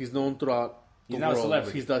known throughout the world. He's now a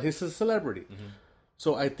celebrity. He's a celebrity. Mm-hmm.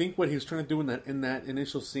 So I think what he was trying to do in that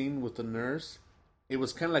initial scene with the nurse, it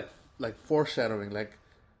was kind of like foreshadowing,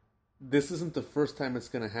 this isn't the first time it's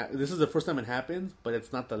gonna happen. This is the first time it happens, but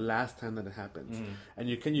it's not the last time that it happens. And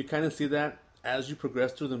you kind of see that as you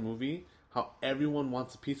progress through the movie, how everyone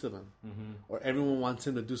wants a piece of him, or everyone wants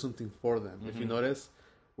him to do something for them. If you notice,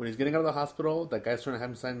 when he's getting out of the hospital, that guy's trying to have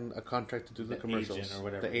him sign a contract to do the commercials, agent or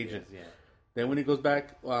whatever. The agent. Is, yeah. Then when he goes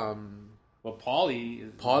back, well,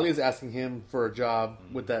 Paulie is asking him for a job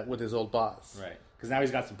with his old boss, right? Because now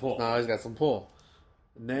he's got some pull.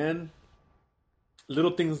 And then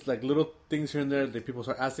little things here and there that people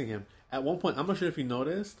start asking him. At one point, I'm not sure if you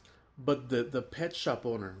noticed, but the pet shop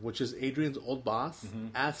owner, which is Adrian's old boss,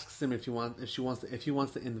 asks him if he wants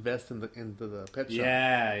to invest into the pet shop.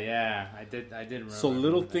 Yeah, I did remember. So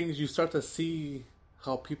little things you start to see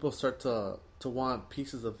how people start to want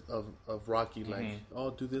pieces of Rocky, like,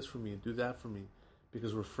 oh, do this for me, do that for me,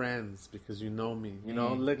 because we're friends, because you know me, you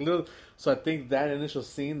know, like little. So I think that initial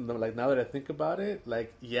scene, like now that I think about it,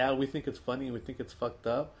 like, yeah, we think it's funny, we think it's fucked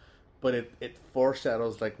up, but it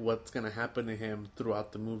foreshadows like what's gonna happen to him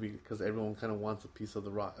throughout the movie, because everyone kind of wants a piece of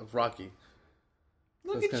of Rocky.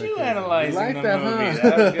 Look at you analyzing the movie. Huh?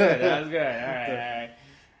 That was good. All right.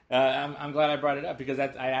 I'm glad I brought it up, because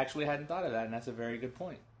I actually hadn't thought of that, and that's a very good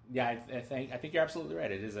point. Yeah, I think you're absolutely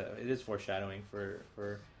right. It is foreshadowing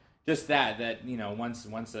for just that you know, once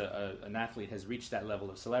an athlete has reached that level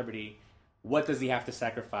of celebrity, what does he have to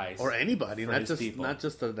sacrifice? Or anybody, not just an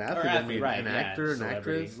athlete. I mean, right, an actor, an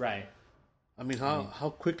actress, right? I mean,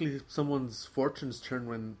 how quickly someone's fortunes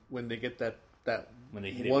turn when they get that when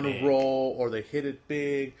they hit one it big. role, or they hit it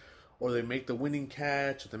big, or they make the winning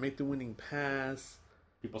catch, or they make the winning pass.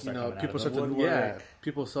 People start people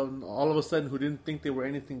all of a sudden who didn't think they were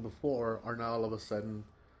anything before are now all of a sudden,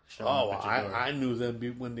 I knew them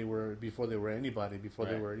before they were anybody, before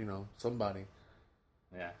they were, you know, somebody.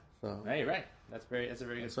 Yeah. So no, you're right. That's a very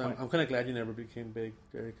good point. I'm kind of glad you never became big,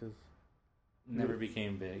 Jerry, because never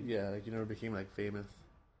became big. Yeah, like you never became like famous.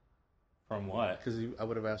 From what? Because I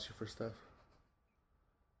would have asked you for stuff.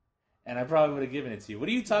 And I probably would have given it to you. What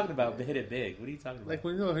are you talking about? Hit it big. What are you talking about? Like,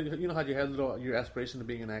 when you know how you had your aspiration of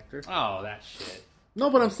being an actor. Oh, that shit. No,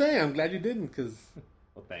 but I'm saying I'm glad you didn't, because.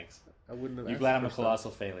 Well, thanks. I wouldn't have. You're glad I'm a colossal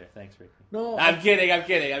failure. Thanks, Ricky. No, I'm kidding.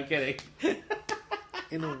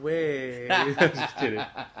 In a way, just kidding.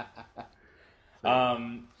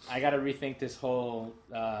 I got to rethink this whole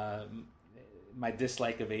my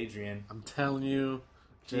dislike of Adrian. I'm telling you.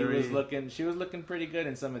 She was looking pretty good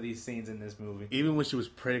in some of these scenes in this movie. Even when she was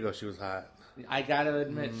prego, she was hot. I gotta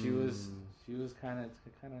admit, she was kind of.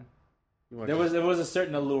 There was a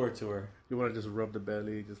certain allure to her. You want to just rub the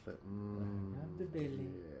belly, just like. Rub the belly.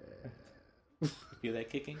 Yeah. Feel that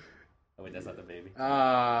kicking? Oh wait, that's not the baby.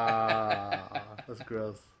 That's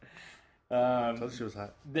gross. She was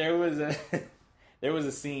hot. There was a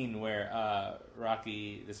scene where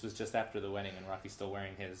Rocky. This was just after the wedding, and Rocky's still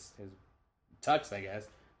wearing his tux, I guess,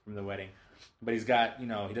 from the wedding, but he's got, you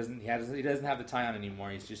know, he doesn't have the tie on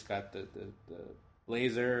anymore. He's just got the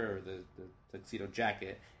blazer or the tuxedo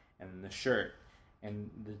jacket and the shirt,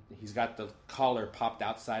 and he's got the collar popped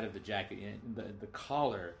outside of the jacket. And the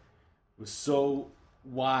collar was so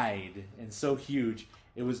wide and so huge,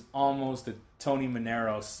 it was almost a Tony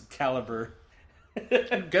Manero caliber.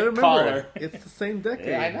 Gotta remember, collar. It's the same decade.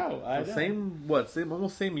 Yeah, I know.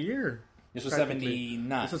 Almost same year. This was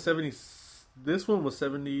 79. This was 70. This one was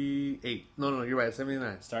 78. No, you're right.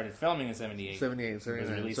 79. Started filming in 78. 78,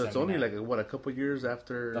 79. So it's 79. only like a couple years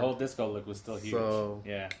after. The whole disco look was still huge. So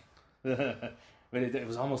yeah, but it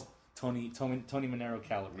was almost Tony Manero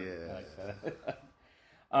caliber. Yeah, like that.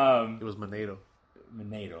 It was Manedo.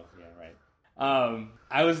 Yeah, right.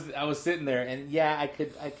 I was sitting there, and yeah, I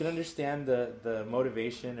could understand the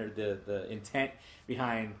motivation or the intent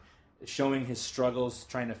behind showing his struggles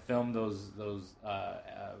trying to film those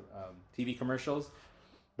TV commercials,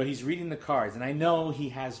 but he's reading the cards, and I know he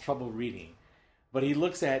has trouble reading, but he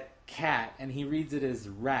looks at cat and he reads it as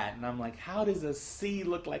rat, and I'm like, how does a C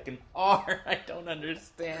look like an R? I don't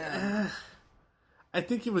understand. I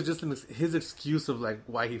think it was just his excuse of like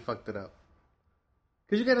why he fucked it up.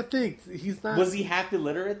 Because you gotta think, he's not. Was he half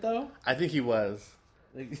illiterate though? I think he was.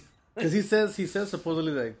 Because he says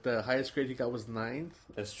supposedly like the highest grade he got was 9th.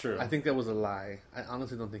 That's true. I think that was a lie. I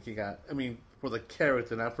honestly don't think he got. I mean, for the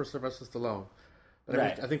character, not for Sylvester Stallone. But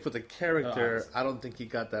right. I think for the character, I don't think he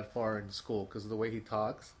got that far in school because of the way he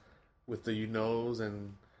talks, with the you know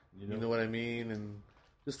what I mean, and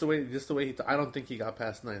just the way he. I don't think he got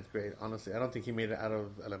past 9th grade. Honestly, I don't think he made it out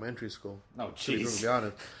of elementary school. Oh, jeez. To be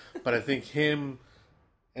honest, but I think him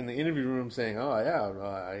in the interview room saying, "Oh yeah,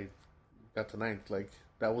 I got to 9th," like.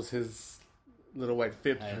 That was his little white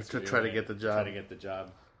fib to try to get the job.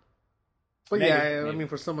 But maybe. I mean,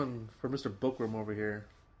 for Mr. Bookworm over here,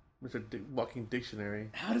 Mr. Walking Dictionary.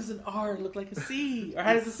 How does an R look like a C? Or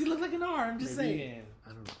how does a C look like an R? I'm just saying. I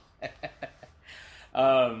don't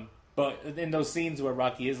know. But in those scenes where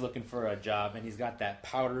Rocky is looking for a job and he's got that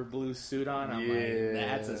powder blue suit on, I'm like,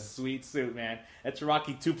 that's a sweet suit, man. That's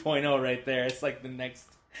Rocky 2.0 right there. It's like the next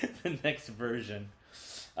version.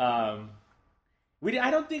 I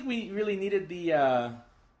don't think we really needed the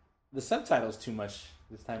subtitles too much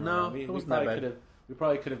this time around. It wasn't that bad. We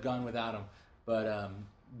probably could have gone without them, but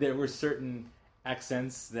there were certain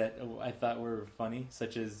accents that I thought were funny,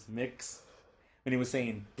 such as Mick's when he was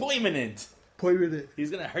saying "poiminent." Poiminent.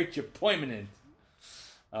 He's gonna hurt you, poiminent.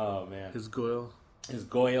 Oh man, His Goyle.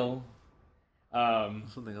 Something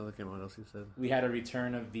else came out. What else he said? We had a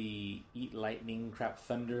return of the "Eat Lightning, Crap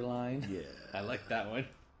Thunder" line. Yeah, I like that one.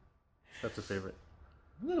 That's a favorite.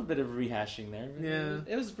 A little bit of rehashing there. Yeah,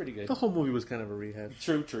 it was pretty good. The whole movie was kind of a rehash.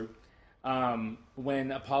 True.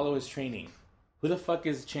 When Apollo is training, who the fuck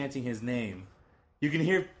is chanting his name? You can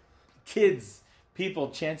hear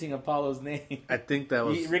people chanting Apollo's name. I think that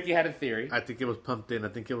was... Ricky had a theory. I think it was pumped in. I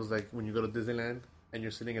think it was like when you go to Disneyland and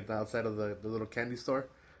you're sitting at the outside of the little candy store,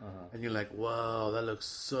 and you're like, wow, that looks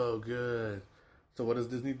so good. So what does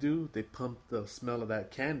Disney do? They pump the smell of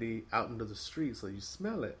that candy out into the street so you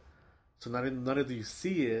smell it. So not only do you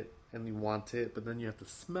see it and you want it, but then you have to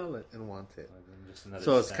smell it and want it.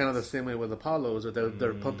 So it's kind of the same way with Apollo.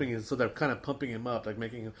 They're pumping him, so they're kind of pumping him up,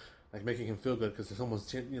 making him feel good because someone's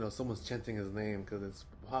chanting his name because it's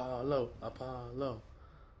Apollo.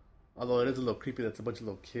 Although it is a little creepy. That's a bunch of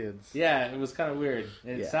little kids. Yeah, it was kind of weird.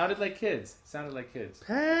 It sounded like kids.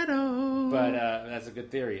 Pedo. But that's a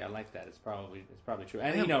good theory. I like that. It's probably true.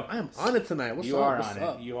 And I am on it tonight. You are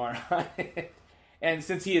on it. And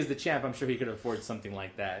since he is the champ, I'm sure he could afford something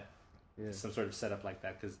like that. Yeah. Some sort of setup like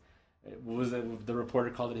that. Because the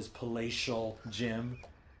reporter called it his palatial gym.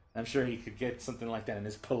 I'm sure he could get something like that in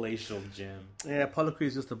his palatial gym. Yeah, Apollo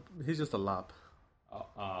Creed is he's just a lop.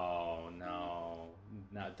 Oh no.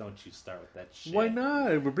 No, don't you start with that shit. Why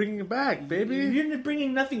not? We're bringing it back, baby. You're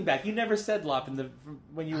bringing nothing back. You never said lop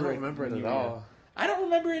when you were... I don't remember it at all. I don't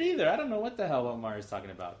remember it either. I don't know what the hell Omar is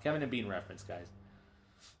talking about. Kevin and Bean reference, guys.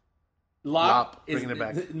 Lop bringing it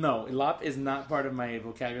back. No, lop is not part of my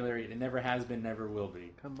vocabulary. It never has been, never will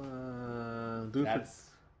be. Come on. Do it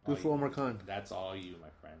for Omar Khan. That's all you, my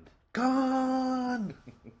friend. Khan!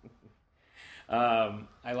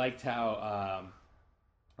 I liked how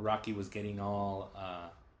Rocky was getting all...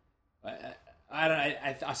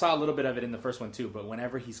 I saw a little bit of it in the first one too, but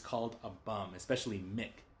whenever he's called a bum, especially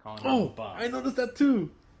Mick calling him a bum. I noticed that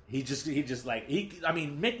too.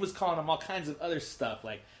 Mick was calling him all kinds of other stuff,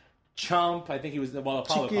 like chump. I think he was, Apollo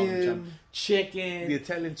called him chump. Chicken. The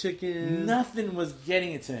Italian chicken. Nothing was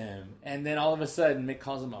getting it to him. And then all of a sudden, Mick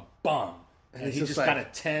calls him a bum. And he just kind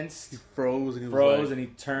of tensed. He froze and he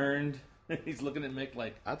turned. He's looking at Mick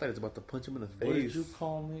like... I thought he was about to punch him in the face. What did you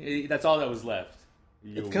call me? That's all that was left.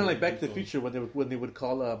 It's kind of like Back to the Future when they would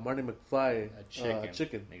call Marty McFly a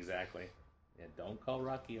chicken. Exactly. Yeah, don't call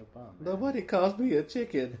Rocky a bum. Man. Nobody calls me a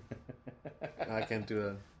chicken. I can't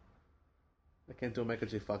do a Michael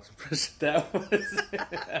J. Fox impression.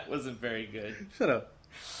 That wasn't very good. Shut up.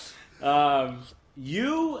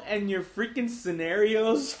 You and your freaking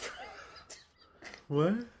scenarios.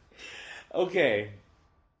 What? Okay.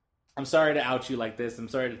 I'm sorry to out you like this. I'm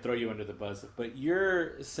sorry to throw you under the bus. But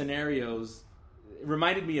your scenarios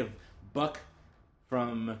reminded me of Buck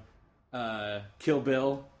from Kill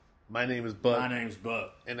Bill. My name is Buck. My name's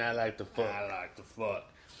Buck. And I like to fuck.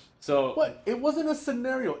 So what? It wasn't a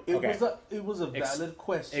scenario. It was a valid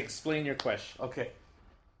question. Explain your question. Okay.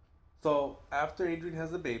 So after Adrian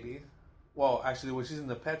has the baby, well, actually, when she's in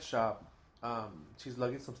the pet shop, she's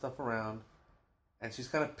lugging some stuff around, and she's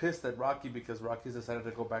kind of pissed at Rocky because Rocky's decided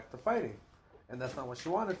to go back to fighting, and that's not what she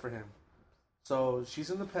wanted for him. So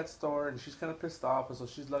she's in the pet store, and she's kind of pissed off, and so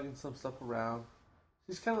she's lugging some stuff around.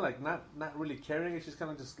 She's kind of like not really carrying it. She's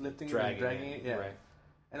kind of just lifting it and dragging it. Yeah. Right.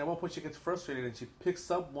 And at one point, she gets frustrated, and she picks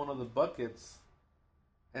up one of the buckets,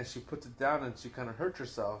 and she puts it down, and she kind of hurts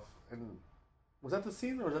herself. And was that the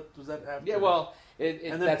scene, or was that after? Yeah, well, and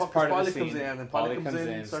then that's part of the scene. Polly comes in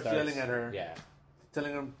and starts yelling at her. Yeah.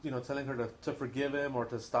 Telling her to forgive him or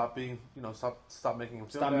to stop being, stop making him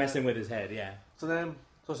feel bad. Stop messing with his head, yeah. So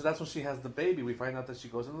that's when she has the baby. We find out that she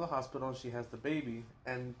goes into the hospital and she has the baby,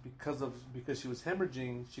 and because she was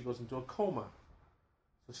hemorrhaging, she goes into a coma.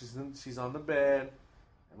 So she's on the bed,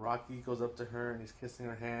 and Rocky goes up to her and he's kissing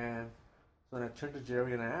her hand. So then I turn to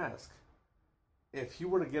Jerry and I ask, if you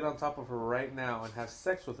were to get on top of her right now and have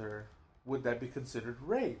sex with her, would that be considered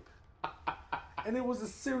rape? And it was a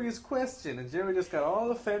serious question, and Jerry just got all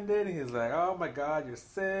offended, and he's like, oh my God, you're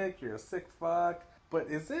a sick fuck. But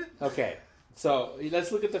is it? Okay, so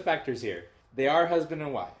let's look at the factors here. They are husband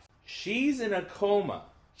and wife. She's in a coma.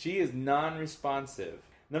 She is non-responsive.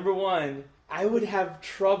 Number one, I would have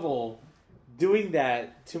trouble doing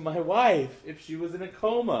that to my wife if she was in a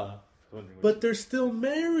coma. But they're still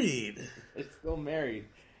married. They're still married.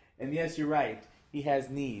 And yes, you're right. He has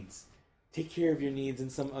needs. Take care of your needs in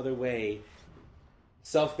some other way.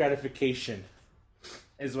 Self-gratification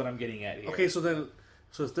is what I'm getting at here. Okay, so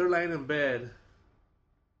if they're lying in bed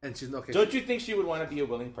and she's okay. Don't you think she would want to be a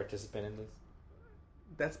willing participant in this?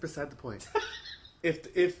 That's beside the point.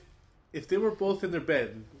 if they were both in their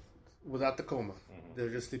bed without the coma, they're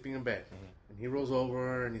just sleeping in bed, and he rolls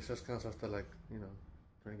over and he starts to like,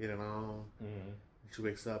 trying to get it on. She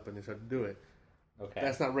wakes up and they start to do it. Okay,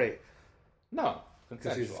 that's not rape. No,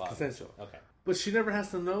 consensual. Consensual. Okay, but she never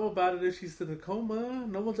has to know about it if she's in a coma.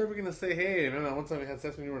 No one's ever gonna say, "Hey, remember one time we had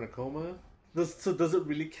sex when you were in a coma?" So does it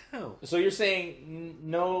really count? So you're saying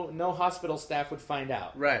no hospital staff would find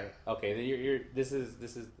out, right? Okay, this is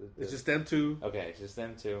it's just them two. Okay, it's just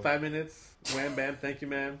them two. 5 minutes, wham bam, thank you,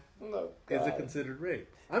 ma'am. Oh, is it considered rape?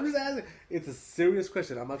 I'm just asking. It's a serious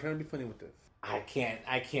question. I'm not trying to be funny with this. I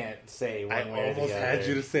can't say one way or the other. I almost had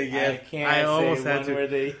you to say yes. I almost had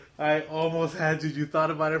you. I almost had you. You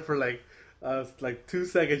thought about it for like 2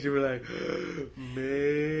 seconds. You were like,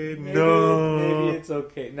 man, no. Maybe it's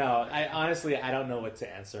okay. No, I honestly don't know what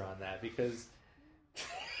to answer on that because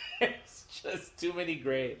there's just too many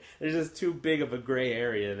gray. There's just too big of a gray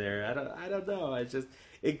area there. I don't know.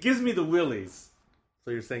 It gives me the willies.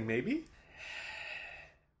 So you're saying maybe?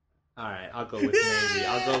 All right, I'll go with maybe.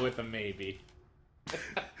 I'll go with a maybe.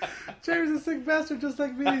 Jerry's a sick bastard just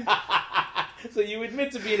like me. So you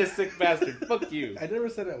admit to being a sick bastard. Fuck you. I never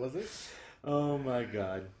said that, was it? Oh my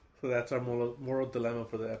god. So that's our moral dilemma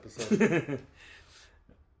for the episode.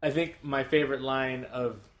 I think my favorite line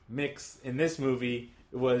of Mick's in this movie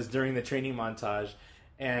was during the training montage,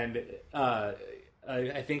 and I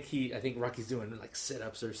think Rocky's doing like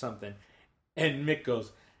sit-ups or something, and Mick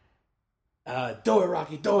goes, "Do it,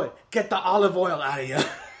 Rocky, do it! Get the olive oil out of you."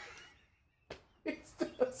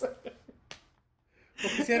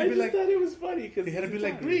 He had to be thought it was funny because he had to be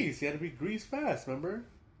like Grease. He had to be Grease fast. Remember,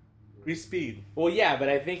 Grease speed. Well, yeah, but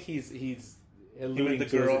I think he's alluding to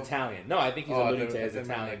his Italian. No, I think he's alluding to his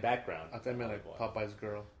Italian background. I thought I meant like Popeye's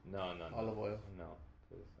girl. No. Olive oil. No.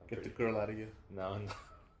 Get the girl out of you. No.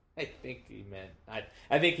 I think he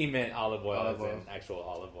meant olive oil as in actual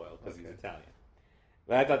olive oil because he's Italian.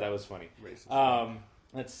 But I thought that was funny. Racist.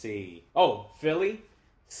 Let's see. Oh, Philly.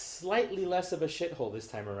 Slightly less of a shithole this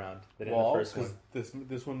time around than in the first one.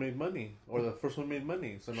 This one made money, or the first one made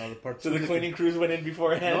money. So now the part two. So the cleaning crews went in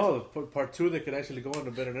beforehand. No, part two they could actually go into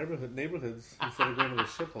better neighborhoods instead of going to the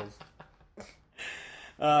shitholes.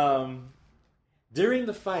 During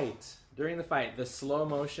the fight, the slow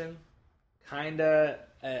motion kinda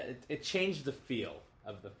it changed the feel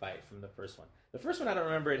of the fight from the first one. The first one I don't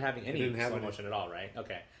remember it having any slow motion at all, right?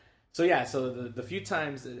 Okay. So yeah, so the few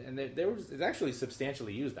times, and it's actually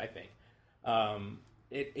substantially used, I think.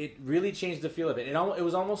 It really changed the feel of it. It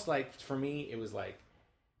was almost like, for me, it was like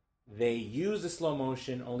they used the slow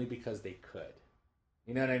motion only because they could.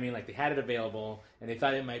 You know what I mean? Like they had it available, and they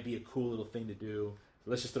thought it might be a cool little thing to do. So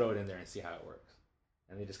let's just throw it in there and see how it works.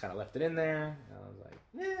 And they just kind of left it in there. And I was like,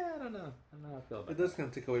 yeah, I don't know how I feel about it. It does kind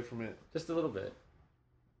of take away from it. Just a little bit.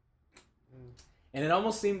 And it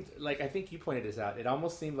almost seemed like, I think you pointed this out, it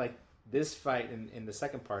almost seemed like this fight in the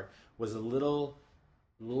second part was a little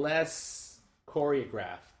less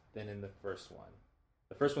choreographed than in the first one.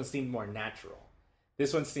 The first one seemed more natural.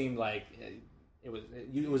 This one seemed like it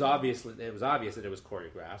was obvious that it was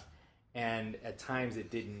choreographed, and at times it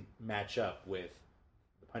didn't match up with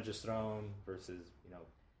the punches thrown versus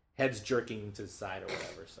heads jerking to the side or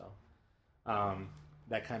whatever. So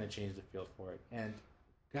that kind of changed the feel for it. And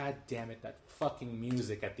God damn it, that fucking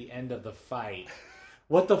music at the end of the fight.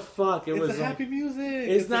 What the fuck? It was happy music.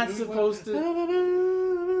 It's not supposed to.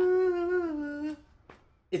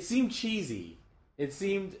 It seemed cheesy. It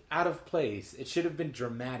seemed out of place. It should have been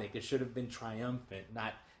dramatic. It should have been triumphant,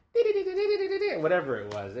 not whatever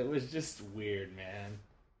it was. It was just weird, man.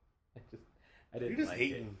 I didn't You're just like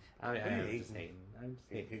hating. it. I'm just hating. I'm just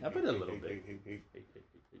hating. I put it a little bit.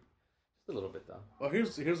 Just a little bit, though. Well,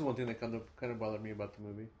 here's one thing that kind of bothered me about the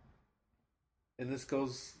movie, and this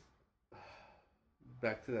goes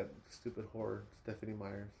back to that stupid whore Stephanie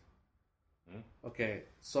Myers. Okay,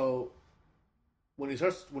 so when he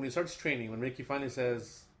starts training, when Mickey finally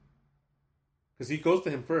says, because he goes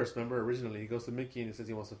to him first. Remember, originally he goes to Mickey and he says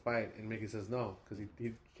he wants to fight, and Mickey says no because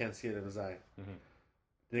he can't see it in his eye. Then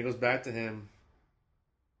he goes back to him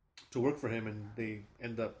to work for him, and they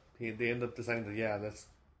end up they end up deciding that that's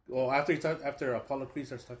well after Apollo Creed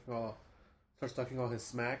starts talking all his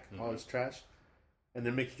smack, all his trash, and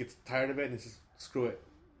then Mickey gets tired of it and he says, "Screw it,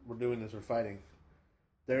 we're doing this, we're fighting."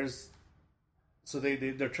 They're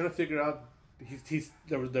trying to figure out.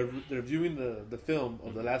 They're viewing the film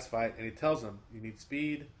of the last fight, and he tells them, "You need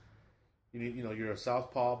speed. You need, you're a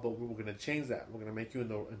southpaw, but we're going to change that. We're going to make you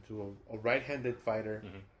into a right-handed fighter,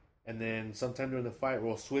 and then sometime during the fight,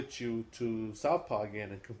 we'll switch you to southpaw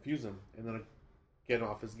again and confuse him, and then get him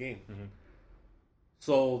off his game."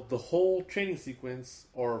 So the whole training sequence,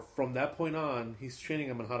 or from that point on, he's training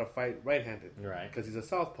him on how to fight right-handed, right? Because he's a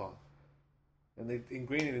southpaw. And they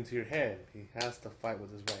ingrain it into your head. He has to fight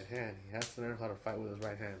with his right hand. He has to learn how to fight with his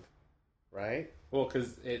right hand. Right? Well,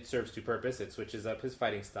 because it serves two purposes. It switches up his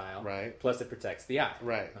fighting style. Right. Plus, it protects the eye.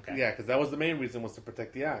 Right. Okay. Yeah, because that was the main reason, was to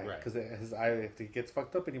protect the eye. Right. Because his eye, if he gets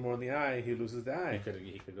fucked up anymore in the eye, he loses the eye.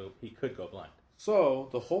 He could go blind. So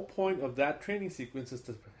the whole point of that training sequence is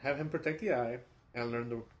to have him protect the eye and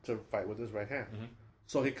learn to fight with his right hand.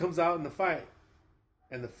 So he comes out in the fight,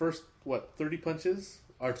 and the first 30 punches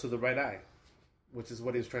are to the right eye, which is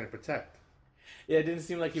what he was trying to protect. Yeah, it didn't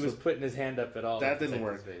seem like he was putting his hand up at all. That didn't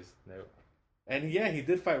work. No. And he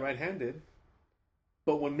did fight right-handed,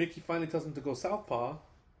 but when Mickey finally tells him to go southpaw,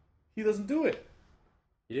 he doesn't do it.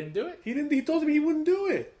 He didn't do it? He told him he wouldn't do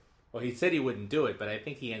it. Well, he said he wouldn't do it, but I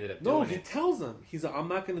think he ended up doing it. No, he tells him. He's like, "I'm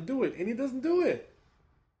not going to do it," and he doesn't do it.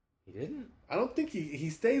 He didn't? I don't think he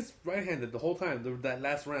stays right-handed the whole time, that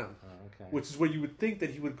last round. Oh, okay. Which is where you would think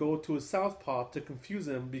that he would go to his southpaw to confuse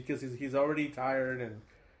him, because he's already tired and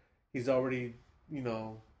he's already,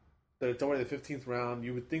 it's already the 15th round.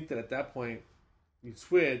 You would think that at that point you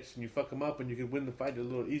switch and you fuck him up and you could win the fight a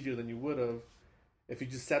little easier than you would have if you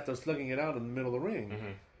just sat there slugging it out in the middle of the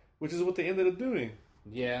ring, which is what they ended up doing.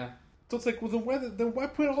 Yeah. So it's like, well, then why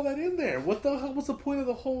put all that in there? What the hell was the point of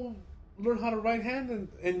the whole learn how to right hand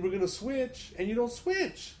and we're going to switch, and you don't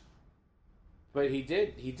switch? But he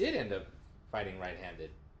did end up fighting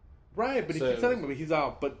right-handed. Right, but he keeps telling me he's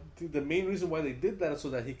out. But the main reason why they did that is so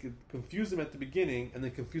that he could confuse him at the beginning and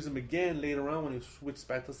then confuse him again later on when he switched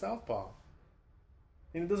back to southpaw.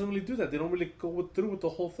 And it doesn't really do that. They don't really go through with the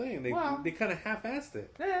whole thing. They kind of half-assed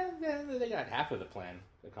it. They got half of the plan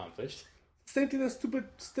accomplished. Same thing that stupid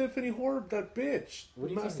Stephanie Horb, that bitch.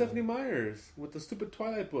 Not Stephanie Myers, with the stupid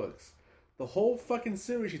Twilight books. The whole fucking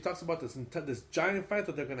series, she talks about this giant fight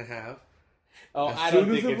that they're going to have. Oh, I don't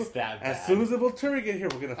think it's that bad. As soon as the Volturi get here,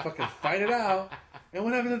 we're going to fucking fight it out. And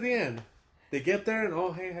what happens at the end? They get there and,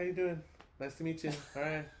 "Oh, hey, how you doing? Nice to meet you. All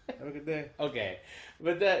right, have a good day." Okay,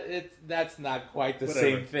 but that's not quite the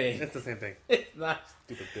same thing. It's the same thing. It's not,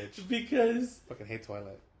 stupid bitch. Because fucking hate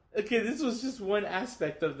Twilight. Okay, this was just one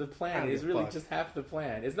aspect of the plan. It's really just half the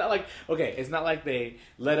plan. It's not like they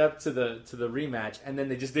led up to the rematch and then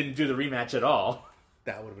they just didn't do the rematch at all.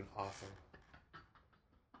 That would have been awesome.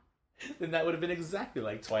 Then that would have been exactly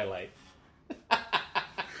like Twilight.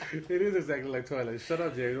 It is exactly like Twilight. Shut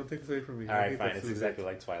up, Jerry. Don't take this away from me. All right, fine. It's exactly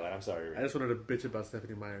like Twilight. I'm sorry, Rick. I just wanted to bitch about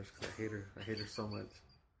Stephanie Myers because I hate her. I hate her so much.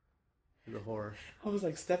 She's a horror. I was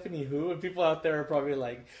like, Stephanie who? And people out there are probably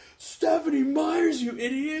like, "Stephanie Myers, you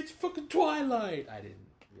idiot! It's fucking Twilight." I didn't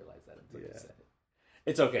realize that until you said it.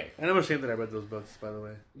 It's okay. And I'm ashamed that I read those books, by the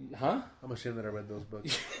way. Huh? I'm ashamed that I read those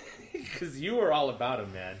books. Because you were all about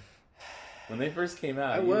them, man. When they first came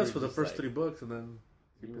out, I was for the first 3 books, and then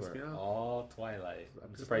you were all Twilight.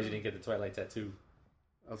 I'm surprised you didn't get the Twilight tattoo.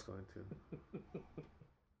 I was going to.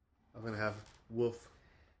 I'm going to have Wolf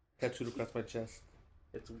tattooed across my chest.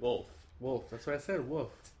 It's Wolf. Wolf. That's what I said,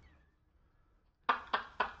 Wolf.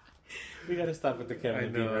 We got to stop with the Kevin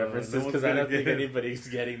and Bean references because I don't think anybody's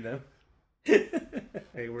getting them.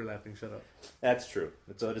 Hey, we're laughing. Shut up. That's true.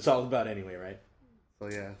 That's what it's all about anyway, right? So,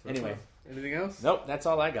 yeah. Anyway. Anything else? Nope, that's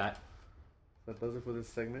all I got. That does it for this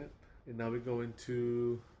segment. And now we go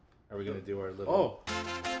into... Are we going to do our little... Oh!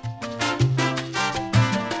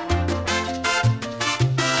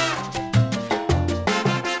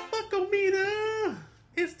 Fuck-o-meter!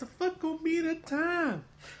 It's the fuck-o-meter time!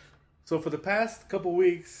 So for the past couple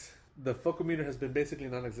weeks, the fuck-o-meter has been basically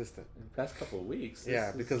non-existent. In the past couple of weeks?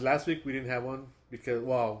 Yeah, because last week we didn't have one. Because,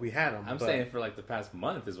 well, we had them. I'm saying for like the past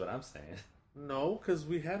month is what I'm saying. No, because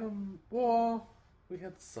we had them... Well... We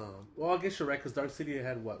had some. Well, I guess you're right, because Dark City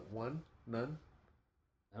had what? One? None?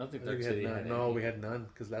 I don't think Dark City had No, we had none,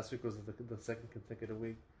 because last week was the second consecutive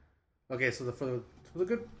week. Okay, so for the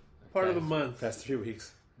good part of the month, past 3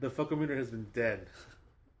 weeks, the fuck-o-meter has been dead.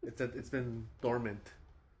 It's been dormant.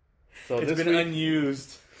 So it's been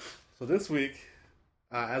unused. So this week,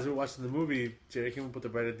 as we were watching the movie, Jerry came up with the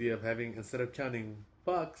bright idea of having, instead of counting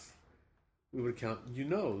fucks, we would count you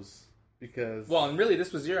knows. because and really,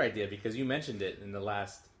 this was your idea because you mentioned it in the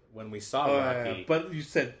last when we saw Rocky. But you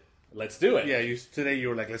said, "Let's do it." Yeah, today you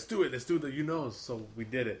were like, "Let's do it. Let's do the you know." So we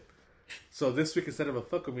did it. So this week instead of a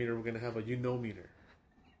fuck-o-meter, we're gonna have a you know meter.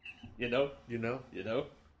 You know.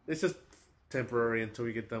 It's just temporary until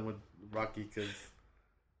we get done with Rocky because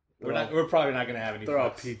we're probably not gonna have any. They're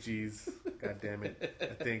all PGs. God damn it!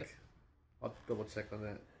 I think I'll double check on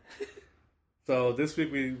that. So this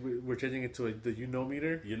week we're changing it to the you know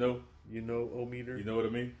meter. You know o meter. You know what I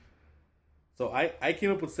mean? So I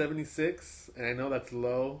came up with 76, and I know that's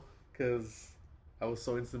low because I was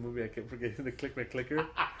so into the movie I kept forgetting to click my clicker.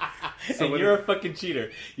 So and you're a fucking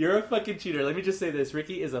cheater. You're a fucking cheater. Let me just say this.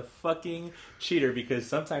 Ricky is a fucking cheater because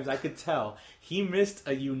sometimes I could tell he missed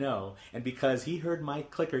a you know, and because he heard my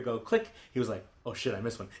clicker go click, he was like, oh shit, I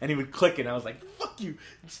missed one. And he would click, and I was like, fuck you.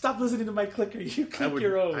 Stop listening to my clicker. You click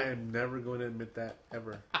your own. I am never going to admit that,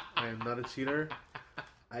 ever. I am not a cheater.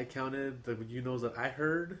 I counted the you knows that I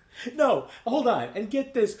heard. No, hold on. And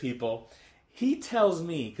get this, people. He tells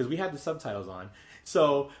me, because we had the subtitles on,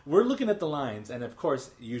 so we're looking at the lines, and of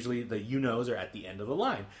course, usually the you knows are at the end of the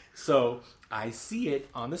line. So I see it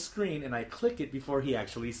on the screen, and I click it before he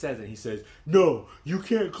actually says it. He says, no, you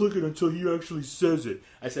can't click it until he actually says it.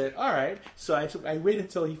 I said, all right. So I wait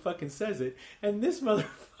until he fucking says it, and this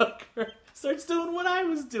motherfucker starts doing what I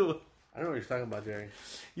was doing. I don't know what you're talking about, Jerry.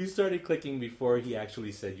 You started clicking before he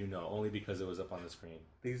actually said you know, only because it was up on the screen.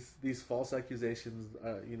 These false accusations,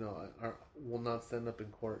 will not stand up in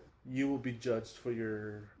court. You will be judged for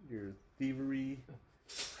your thievery,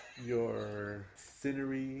 your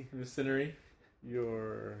sinnery,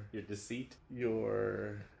 your deceit,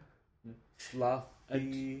 your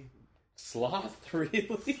slothery,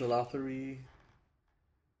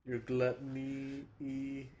 your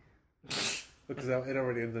gluttony. Because it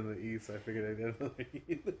already ends in the E, so I figured I'd add another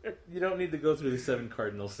E there. You don't need to go through the 7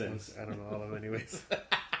 cardinal sins. I don't know all of them anyways.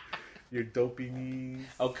 Your dopey knees.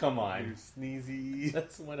 Oh, come on. Your sneezy.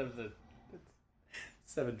 That's one of the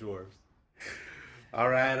 7 dwarves. All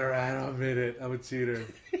right, I'll admit it. I'm a cheater.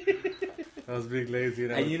 I was being lazy.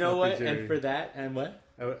 And you know what? Jerry. And for that, and what?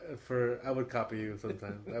 I would copy you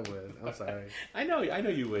sometimes. I would. I'm sorry. I know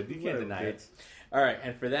you would. You can't deny it. All right,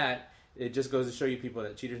 and for that, it just goes to show you people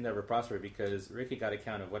that cheaters never prosper because Ricky got a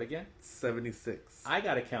count of what again? 76. I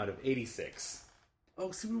got a count of 86.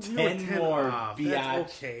 Oh, see, we 10 were 10 more. off.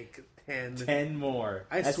 That's okay. 10. 10 more.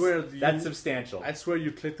 I swear. That's substantial. I swear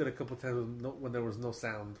you clicked it a couple times when there was no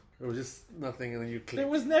sound. There was just nothing, and then you clicked. There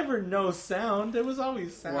was never no sound. There was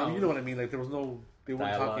always sound. Well, you know what I mean. Like, there was no... They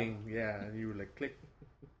weren't dialogue. talking. Yeah, and you were like, click.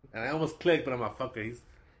 And I almost clicked, but I'm a fucker.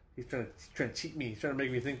 He's trying to cheat me. He's trying to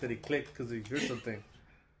make me think that he clicked because he heard something.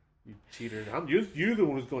 You cheater. You're the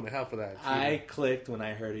one who's going to hell for that. Cheater. I clicked when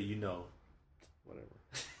I heard it, you know. Whatever.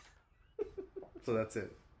 So that's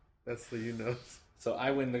it. That's the you know. So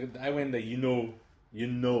I win the you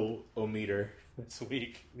know o meter this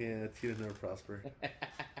week. Yeah, cheaters never prosper.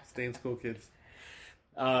 Stay in school, kids.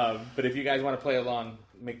 But if you guys want to play along,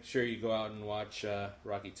 make sure you go out and watch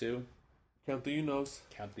Rocky 2. Count the you knows.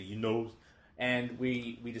 And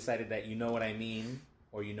we decided that you know what I mean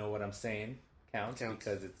or you know what I'm saying counts.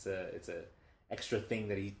 Because it's a extra thing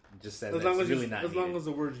that he just said. As long as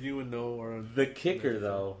the words you and know are the kicker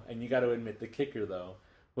though, and you got to admit the kicker though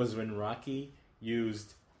was when Rocky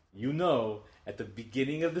used you know at the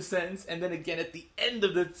beginning of the sentence and then again at the end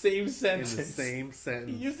of the same sentence. In the same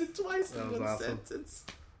sentence. He used it twice in one awesome. sentence.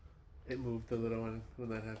 It moved a little when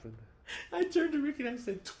that happened. I turned to Ricky and I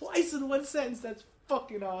said, twice in one sentence? That's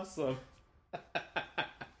fucking awesome.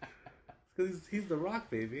 Because he's the Rock,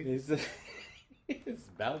 baby. He's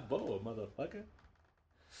Balboa, motherfucker.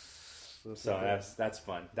 So that's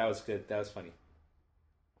fun. That was good. That was funny.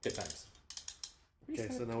 Good times. Okay,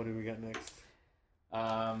 so now what do we got next?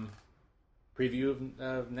 Preview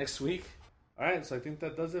of next week. All right, so I think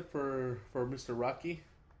that does it for Mr. Rocky.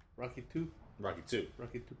 Rocky 2. Rocky 2.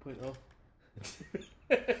 Rocky 2.0.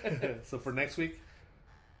 So for next week,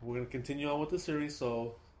 we're going to continue on with the series.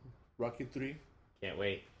 So Rocky 3. Can't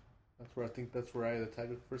wait. That's where Eye of the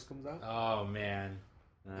Tiger first comes out. Oh, man.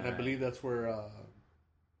 And I believe that's where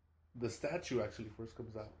the statue actually first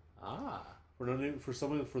comes out. Ah. For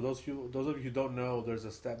those of you who don't know, there's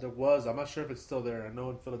a statue. There was. I'm not sure if it's still there. I know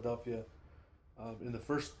in Philadelphia, in the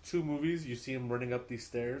first 2 movies, you see him running up these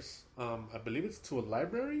stairs. I believe it's to a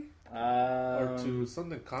library or to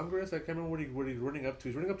something Congress. I can't remember what he's running up to.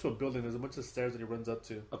 He's running up to a building. There's a bunch of stairs that he runs up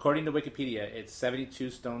to. According to Wikipedia, it's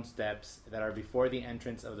 72 stone steps that are before the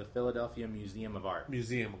entrance of the Philadelphia Museum of Art.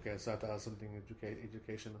 Museum. Okay, so I thought it was something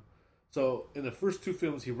educational. So in the first 2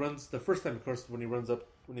 films, he runs the first time, of course, when he runs up,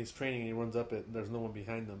 when he's training, he runs up it, and there's no one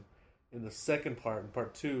behind him. in the second part, in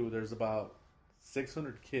part 2, there's about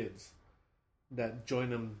 600 kids that join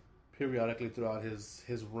him periodically throughout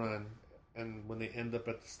his run, and when they end up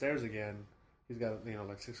at the stairs again, he's got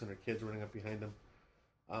like 600 kids running up behind him.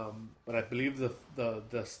 But I believe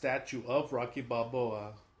the statue of Rocky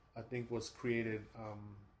Balboa, I think, was created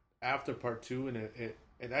after part 2, and it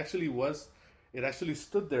actually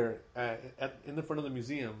stood there in the front of the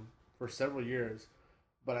museum for several years.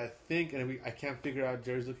 But I think, and I can't figure out,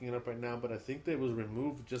 Jerry's looking it up right now, but I think that it was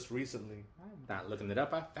removed just recently. I'm not looking it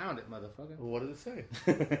up. I found it, motherfucker. Well, what did it say?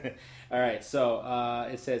 All right, so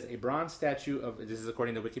it says a bronze statue of, this is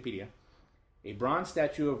according to Wikipedia, a bronze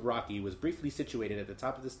statue of Rocky was briefly situated at the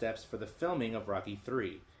top of the steps for the filming of Rocky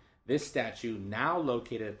III. This statue, now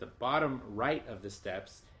located at the bottom right of the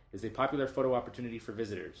steps, is a popular photo opportunity for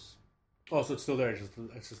visitors. Oh, so it's still there.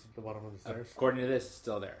 It's just at the bottom of the stairs? According to this, it's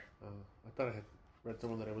still there. I thought I had read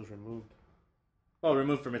somewhere that it was removed. Well,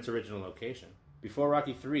 removed from its original location. Before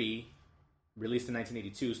Rocky III, released in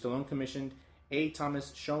 1982, Stallone commissioned A.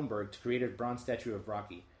 Thomas Schoenberg to create a bronze statue of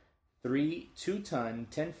Rocky. 3 2-ton,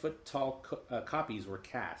 10-foot tall copies were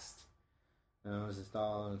cast. Was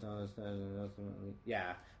installed.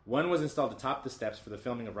 Yeah, one was installed atop the steps for the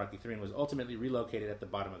filming of Rocky III and was ultimately relocated at the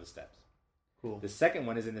bottom of the steps. Cool. The second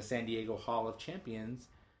one is in the San Diego Hall of Champions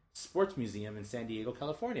Sports Museum in San Diego,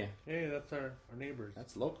 California. Hey, that's our neighbors.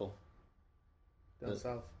 That's local. Down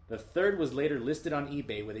south. The third was later listed on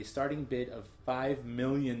eBay with a starting bid of $5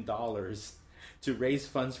 million to raise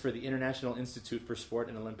funds for the International Institute for Sport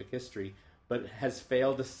and Olympic History, but has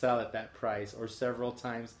failed to sell at that price or several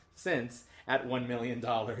times since at $1 million.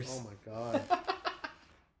 Oh my god.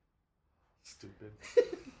 Stupid.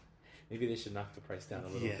 Maybe they should knock the price down a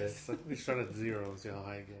little bit. Yes, we start at 0 and see how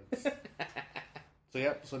high it gets.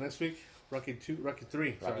 So next week, Rocky 3. Rocky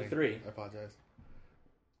 3. I apologize.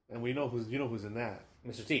 And we know who's in that.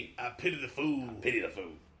 Mr. T. I pity the fool.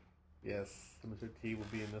 Fool. Yes, Mr. T will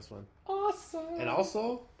be in this one. Awesome. And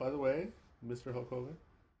also, by the way, Mr. Hulk Hogan.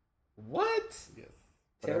 What? Yes.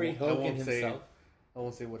 Terry Hogan himself. I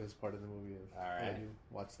won't say what his part of the movie is. All right. You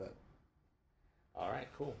watch that. All right,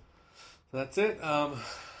 cool. So that's it.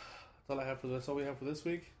 That's all I have for this. That's all we have for this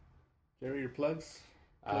week. Jerry, your plugs.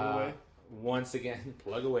 Plug away. Once again,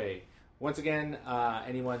 plug away. Once again,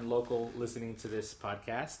 anyone local listening to this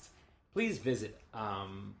podcast, please visit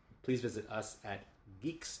us at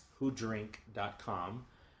geekswhodrink.com.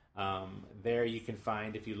 There you can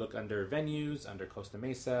find, if you look under venues, under Costa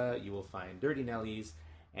Mesa, you will find Dirty Nelly's,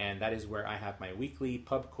 and that is where I have my weekly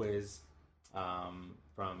pub quiz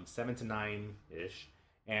from 7 to 9-ish,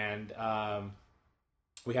 and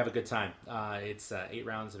we have a good time. It's 8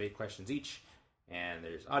 rounds of 8 questions each, and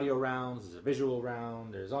there's audio rounds, there's a visual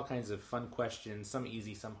round, there's all kinds of fun questions, some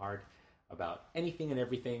easy, some hard, about anything and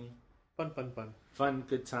everything. Fun,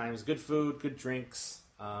 good times, good food, good drinks,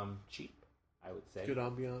 cheap, I would say. Good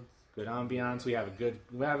ambiance. We have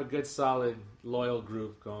a good, solid, loyal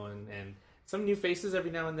group going, and some new faces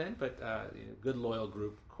every now and then, but good, loyal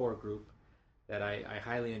group, core group that I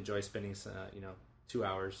highly enjoy spending 2.5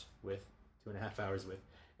 hours with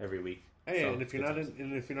every week. Hey, so, and if you're not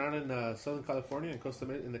in Southern California and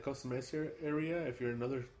in the Costa Mesa area, if you're in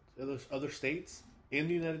other states in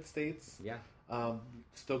the United States,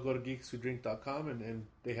 still go to geekswhodrink.com and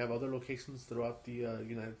they have other locations throughout the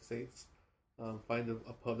United States. Find a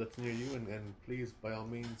pub that's near you and please, by all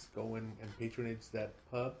means, go in and patronage that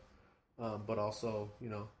pub. But also,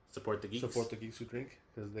 support the Geeks Who Drink,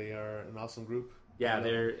 because they are an awesome group. Yeah,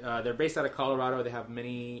 they're based out of Colorado. They have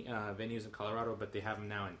many venues in Colorado, but they have them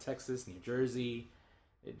now in Texas, New Jersey,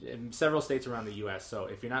 in several states around the U.S. So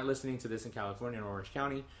if you're not listening to this in California or Orange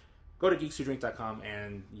County, go to geekswhodrink.com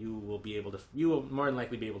and you will more than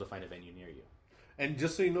likely be able to find a venue near you. And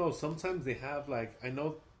just so you know, sometimes they have I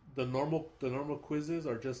know the normal quizzes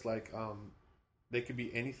are just they could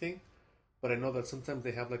be anything, but I know that sometimes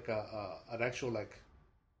they have an actual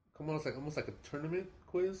almost like a tournament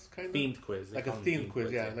quiz, kind of themed quiz, like a themed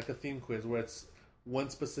quiz, like a themed quiz where it's one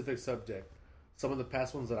specific subject. Some of the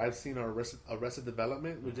past ones that I've seen are Arrested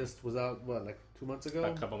Development, which just was out 2 months ago,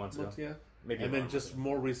 a couple months ago, yeah, maybe. And then just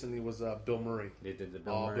more recently was Bill Murray. They did the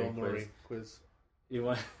Bill Murray quiz.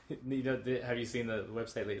 Have you seen the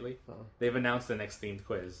website lately? Uh-huh. They've announced the next themed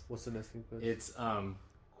quiz. What's the next themed quiz? It's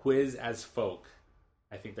Quiz as Folk.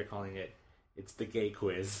 I think they're calling it. It's the gay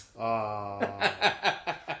quiz.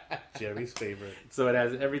 Jerry's favorite. So it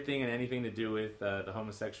has everything and anything to do with the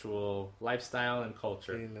homosexual lifestyle and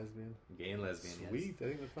culture. Gay and lesbian. Sweet, yes. I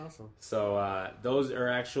think that's awesome. So those are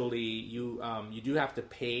actually you do have to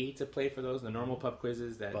pay to play for those. The normal pub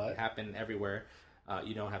quizzes that happen everywhere.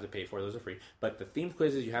 You don't have to pay for it. Those are free. But the themed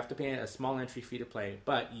quizzes, you have to pay a small entry fee to play,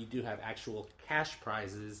 but you do have actual cash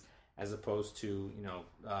prizes as opposed to,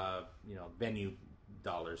 venue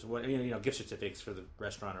dollars, gift certificates for the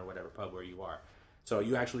restaurant or whatever pub where you are. So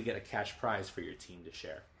you actually get a cash prize for your team to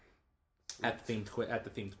share at the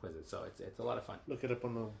themed quizzes. So it's a lot of fun. Look it up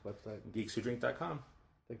on the website. Geekswhodrink.com.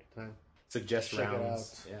 Take your time. Suggest Check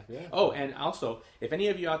rounds. Yeah. Oh, and also, if any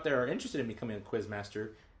of you out there are interested in becoming a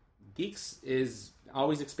quizmaster, Geeks is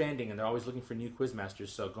always expanding, and they're always looking for new quizmasters.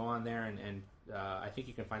 So go on there, and I think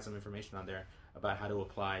you can find some information on there about how to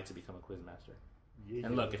apply to become a quizmaster. Yeah.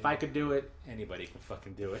 And look, if I could do it, anybody can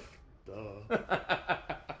fucking do it. Duh.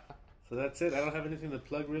 So that's it. I don't have anything to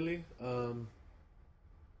plug, really. I'm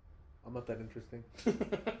not that interesting.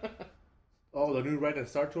 Oh, the new ride at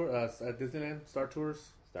Star Tour at Disneyland, Star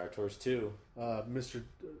Tours. Star Tours 2.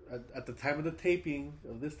 At the time of the taping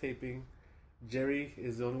of this taping, Jerry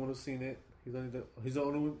is the only one who's seen it. He's the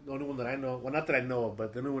only one that I know. Well, not that I know of,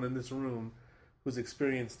 but the only one in this room who's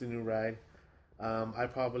experienced the new ride. I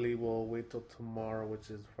probably will wait till tomorrow, which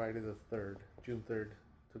is Friday the 3rd, June 3rd,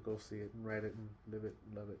 to go see it and ride it and live it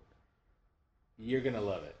and love it. You're gonna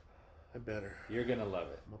love it. I better. You're gonna love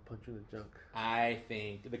it. I'm gonna punch you in the junk. I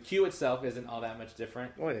think the queue itself isn't all that much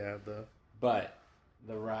different. Oh yeah, but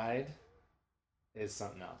the ride is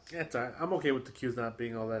something else. Yeah, it's all right. I'm okay with the queues not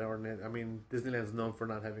being all that ornate. I mean, Disneyland's known for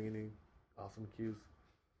not having any awesome queues.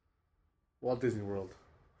 Walt Disney World,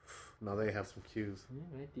 now they have some queues. Yeah,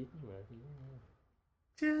 right, Disney World. Yeah.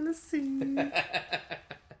 Jealousy.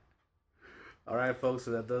 All right, folks.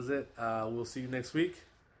 So that does it. We'll see you next week.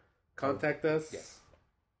 Contact us. Yes.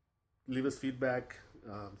 Leave us feedback,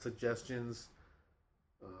 suggestions,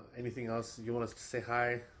 anything else you want us to say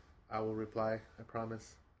hi. I will reply. I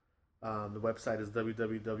promise. The website is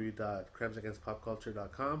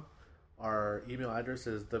www.cramsagainstpopculture.com. Our email address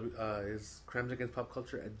is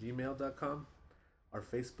cramsagainstpopculture@gmail.com. Our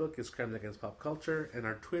Facebook is Crimes Against Pop Culture, and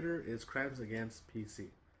our Twitter is Crimes Against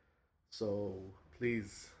PC. So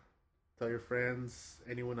please tell your friends,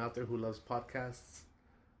 anyone out there who loves podcasts.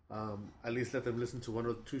 At least let them listen to one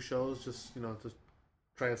or two shows. Just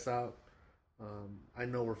try us out. I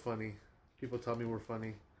know we're funny. People tell me we're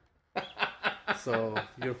funny. So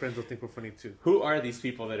your friends will think we're funny too. Who are these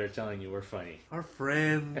people that are telling you we're funny? Our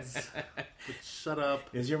friends. Shut up.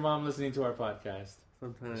 Is your mom listening to our podcast?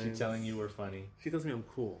 Sometimes. Is she telling you we're funny? She tells me I'm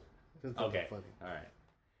cool. She doesn't tell me I'm funny. All right.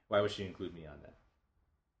 Why would she include me on that?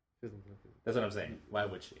 She doesn't include me. That's what I'm saying. Why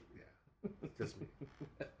would she? Yeah. Just me.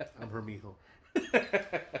 I'm her mijo.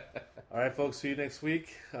 All right, folks. See you next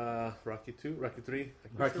week. Rocky 2, Rocky 3.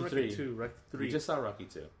 Rocky 3. 2, Rocky 3. We just saw Rocky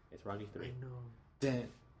 2. It's Rocky 3. I know. Dun,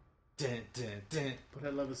 dun, dun, dun. But I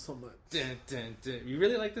love it so much. Dun, dun, dun. You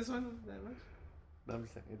really like this one that much? No, I'm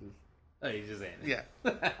just saying it is. Oh, you're just saying it. Yeah.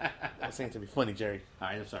 I was saying it to be funny, Jerry. All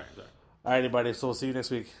right, I'm sorry. All right, everybody. So we'll see you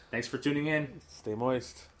next week. Thanks for tuning in. Stay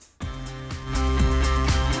moist.